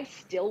 I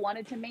still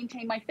wanted to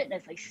maintain my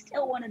fitness. I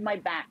still wanted my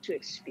back to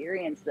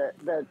experience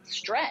the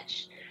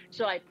stretch.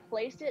 So I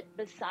placed it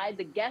beside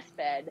the guest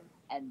bed,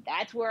 and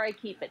that's where I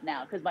keep it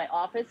now because my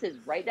office is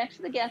right next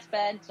to the guest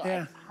bed. So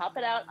I pop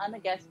it out on the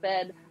guest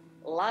bed.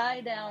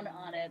 lie down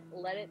on it,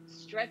 let it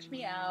stretch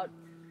me out.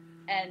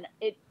 And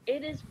it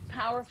is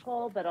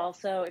powerful, but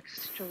also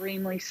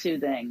extremely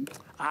soothing.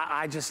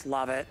 I just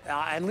love it.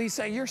 And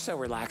Lisa, you're so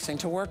relaxing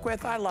to work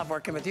with. I love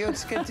working with you.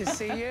 It's good to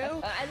see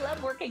you. I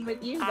love working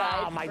with you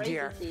guys. My Great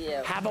dear. to see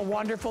you. Have a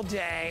wonderful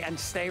day and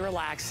stay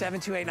relaxed.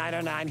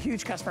 728-909.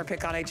 Huge customer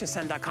pick on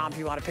hsn.com if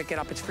you want to pick it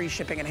up. It's free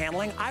shipping and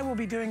handling. I will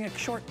be doing a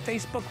short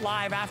Facebook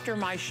Live after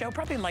my show,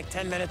 probably in like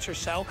 10 minutes or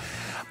so.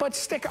 But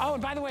stick, oh,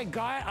 and by the way,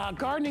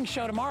 gardening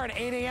show tomorrow at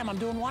 8 a.m. I'm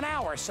doing 1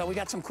 hour, so we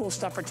got some cool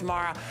stuff for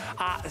tomorrow.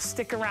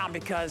 Stick around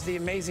because the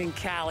amazing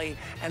Callie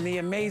and the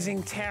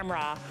amazing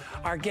Tamra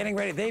are getting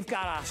ready. They've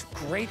got a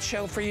great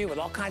show for you with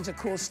all kinds of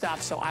cool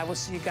stuff. So I will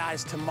see you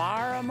guys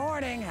tomorrow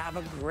morning. Have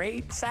a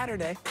great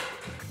Saturday.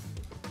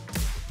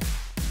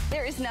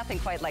 There is nothing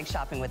quite like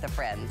shopping with a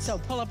friend. So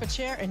pull up a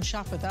chair and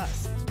shop with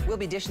us. We'll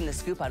be dishing the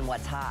scoop on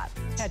what's hot.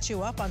 Catch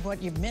you up on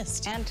what you've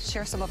missed. And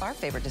share some of our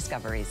favorite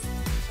discoveries.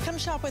 Come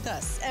shop with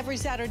us every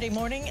Saturday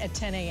morning at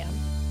 10 a.m.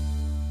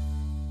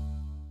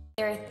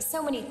 There are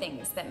so many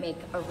things that make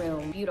a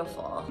room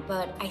beautiful,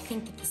 but I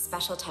think that the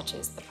special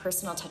touches, the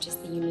personal touches,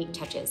 the unique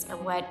touches are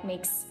what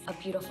makes a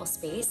beautiful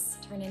space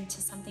turn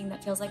into something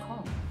that feels like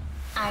home.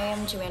 I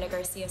am Joanna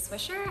Garcia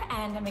Swisher,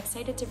 and I'm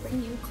excited to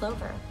bring you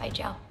Clover by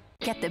Joe.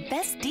 Get the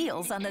best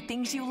deals on the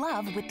things you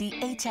love with the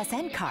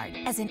HSN card.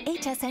 As an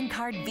HSN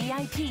card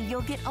VIP,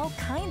 you'll get all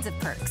kinds of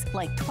perks,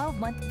 like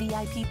 12-month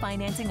VIP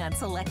financing on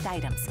select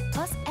items,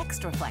 plus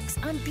extra flex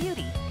on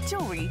beauty,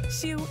 jewelry,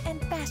 shoe, and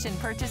fashion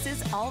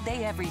purchases all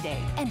day, every day.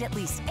 And at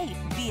least 8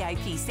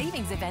 VIP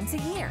savings events a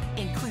year.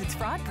 Includes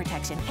fraud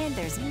protection, and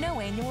there's no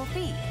annual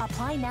fee.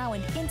 Apply now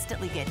and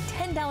instantly get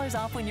 $10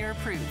 off when you're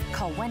approved.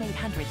 Call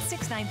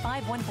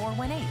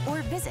 1-800-695-1418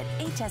 or visit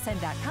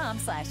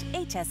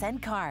hsn.com/HSN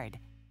card.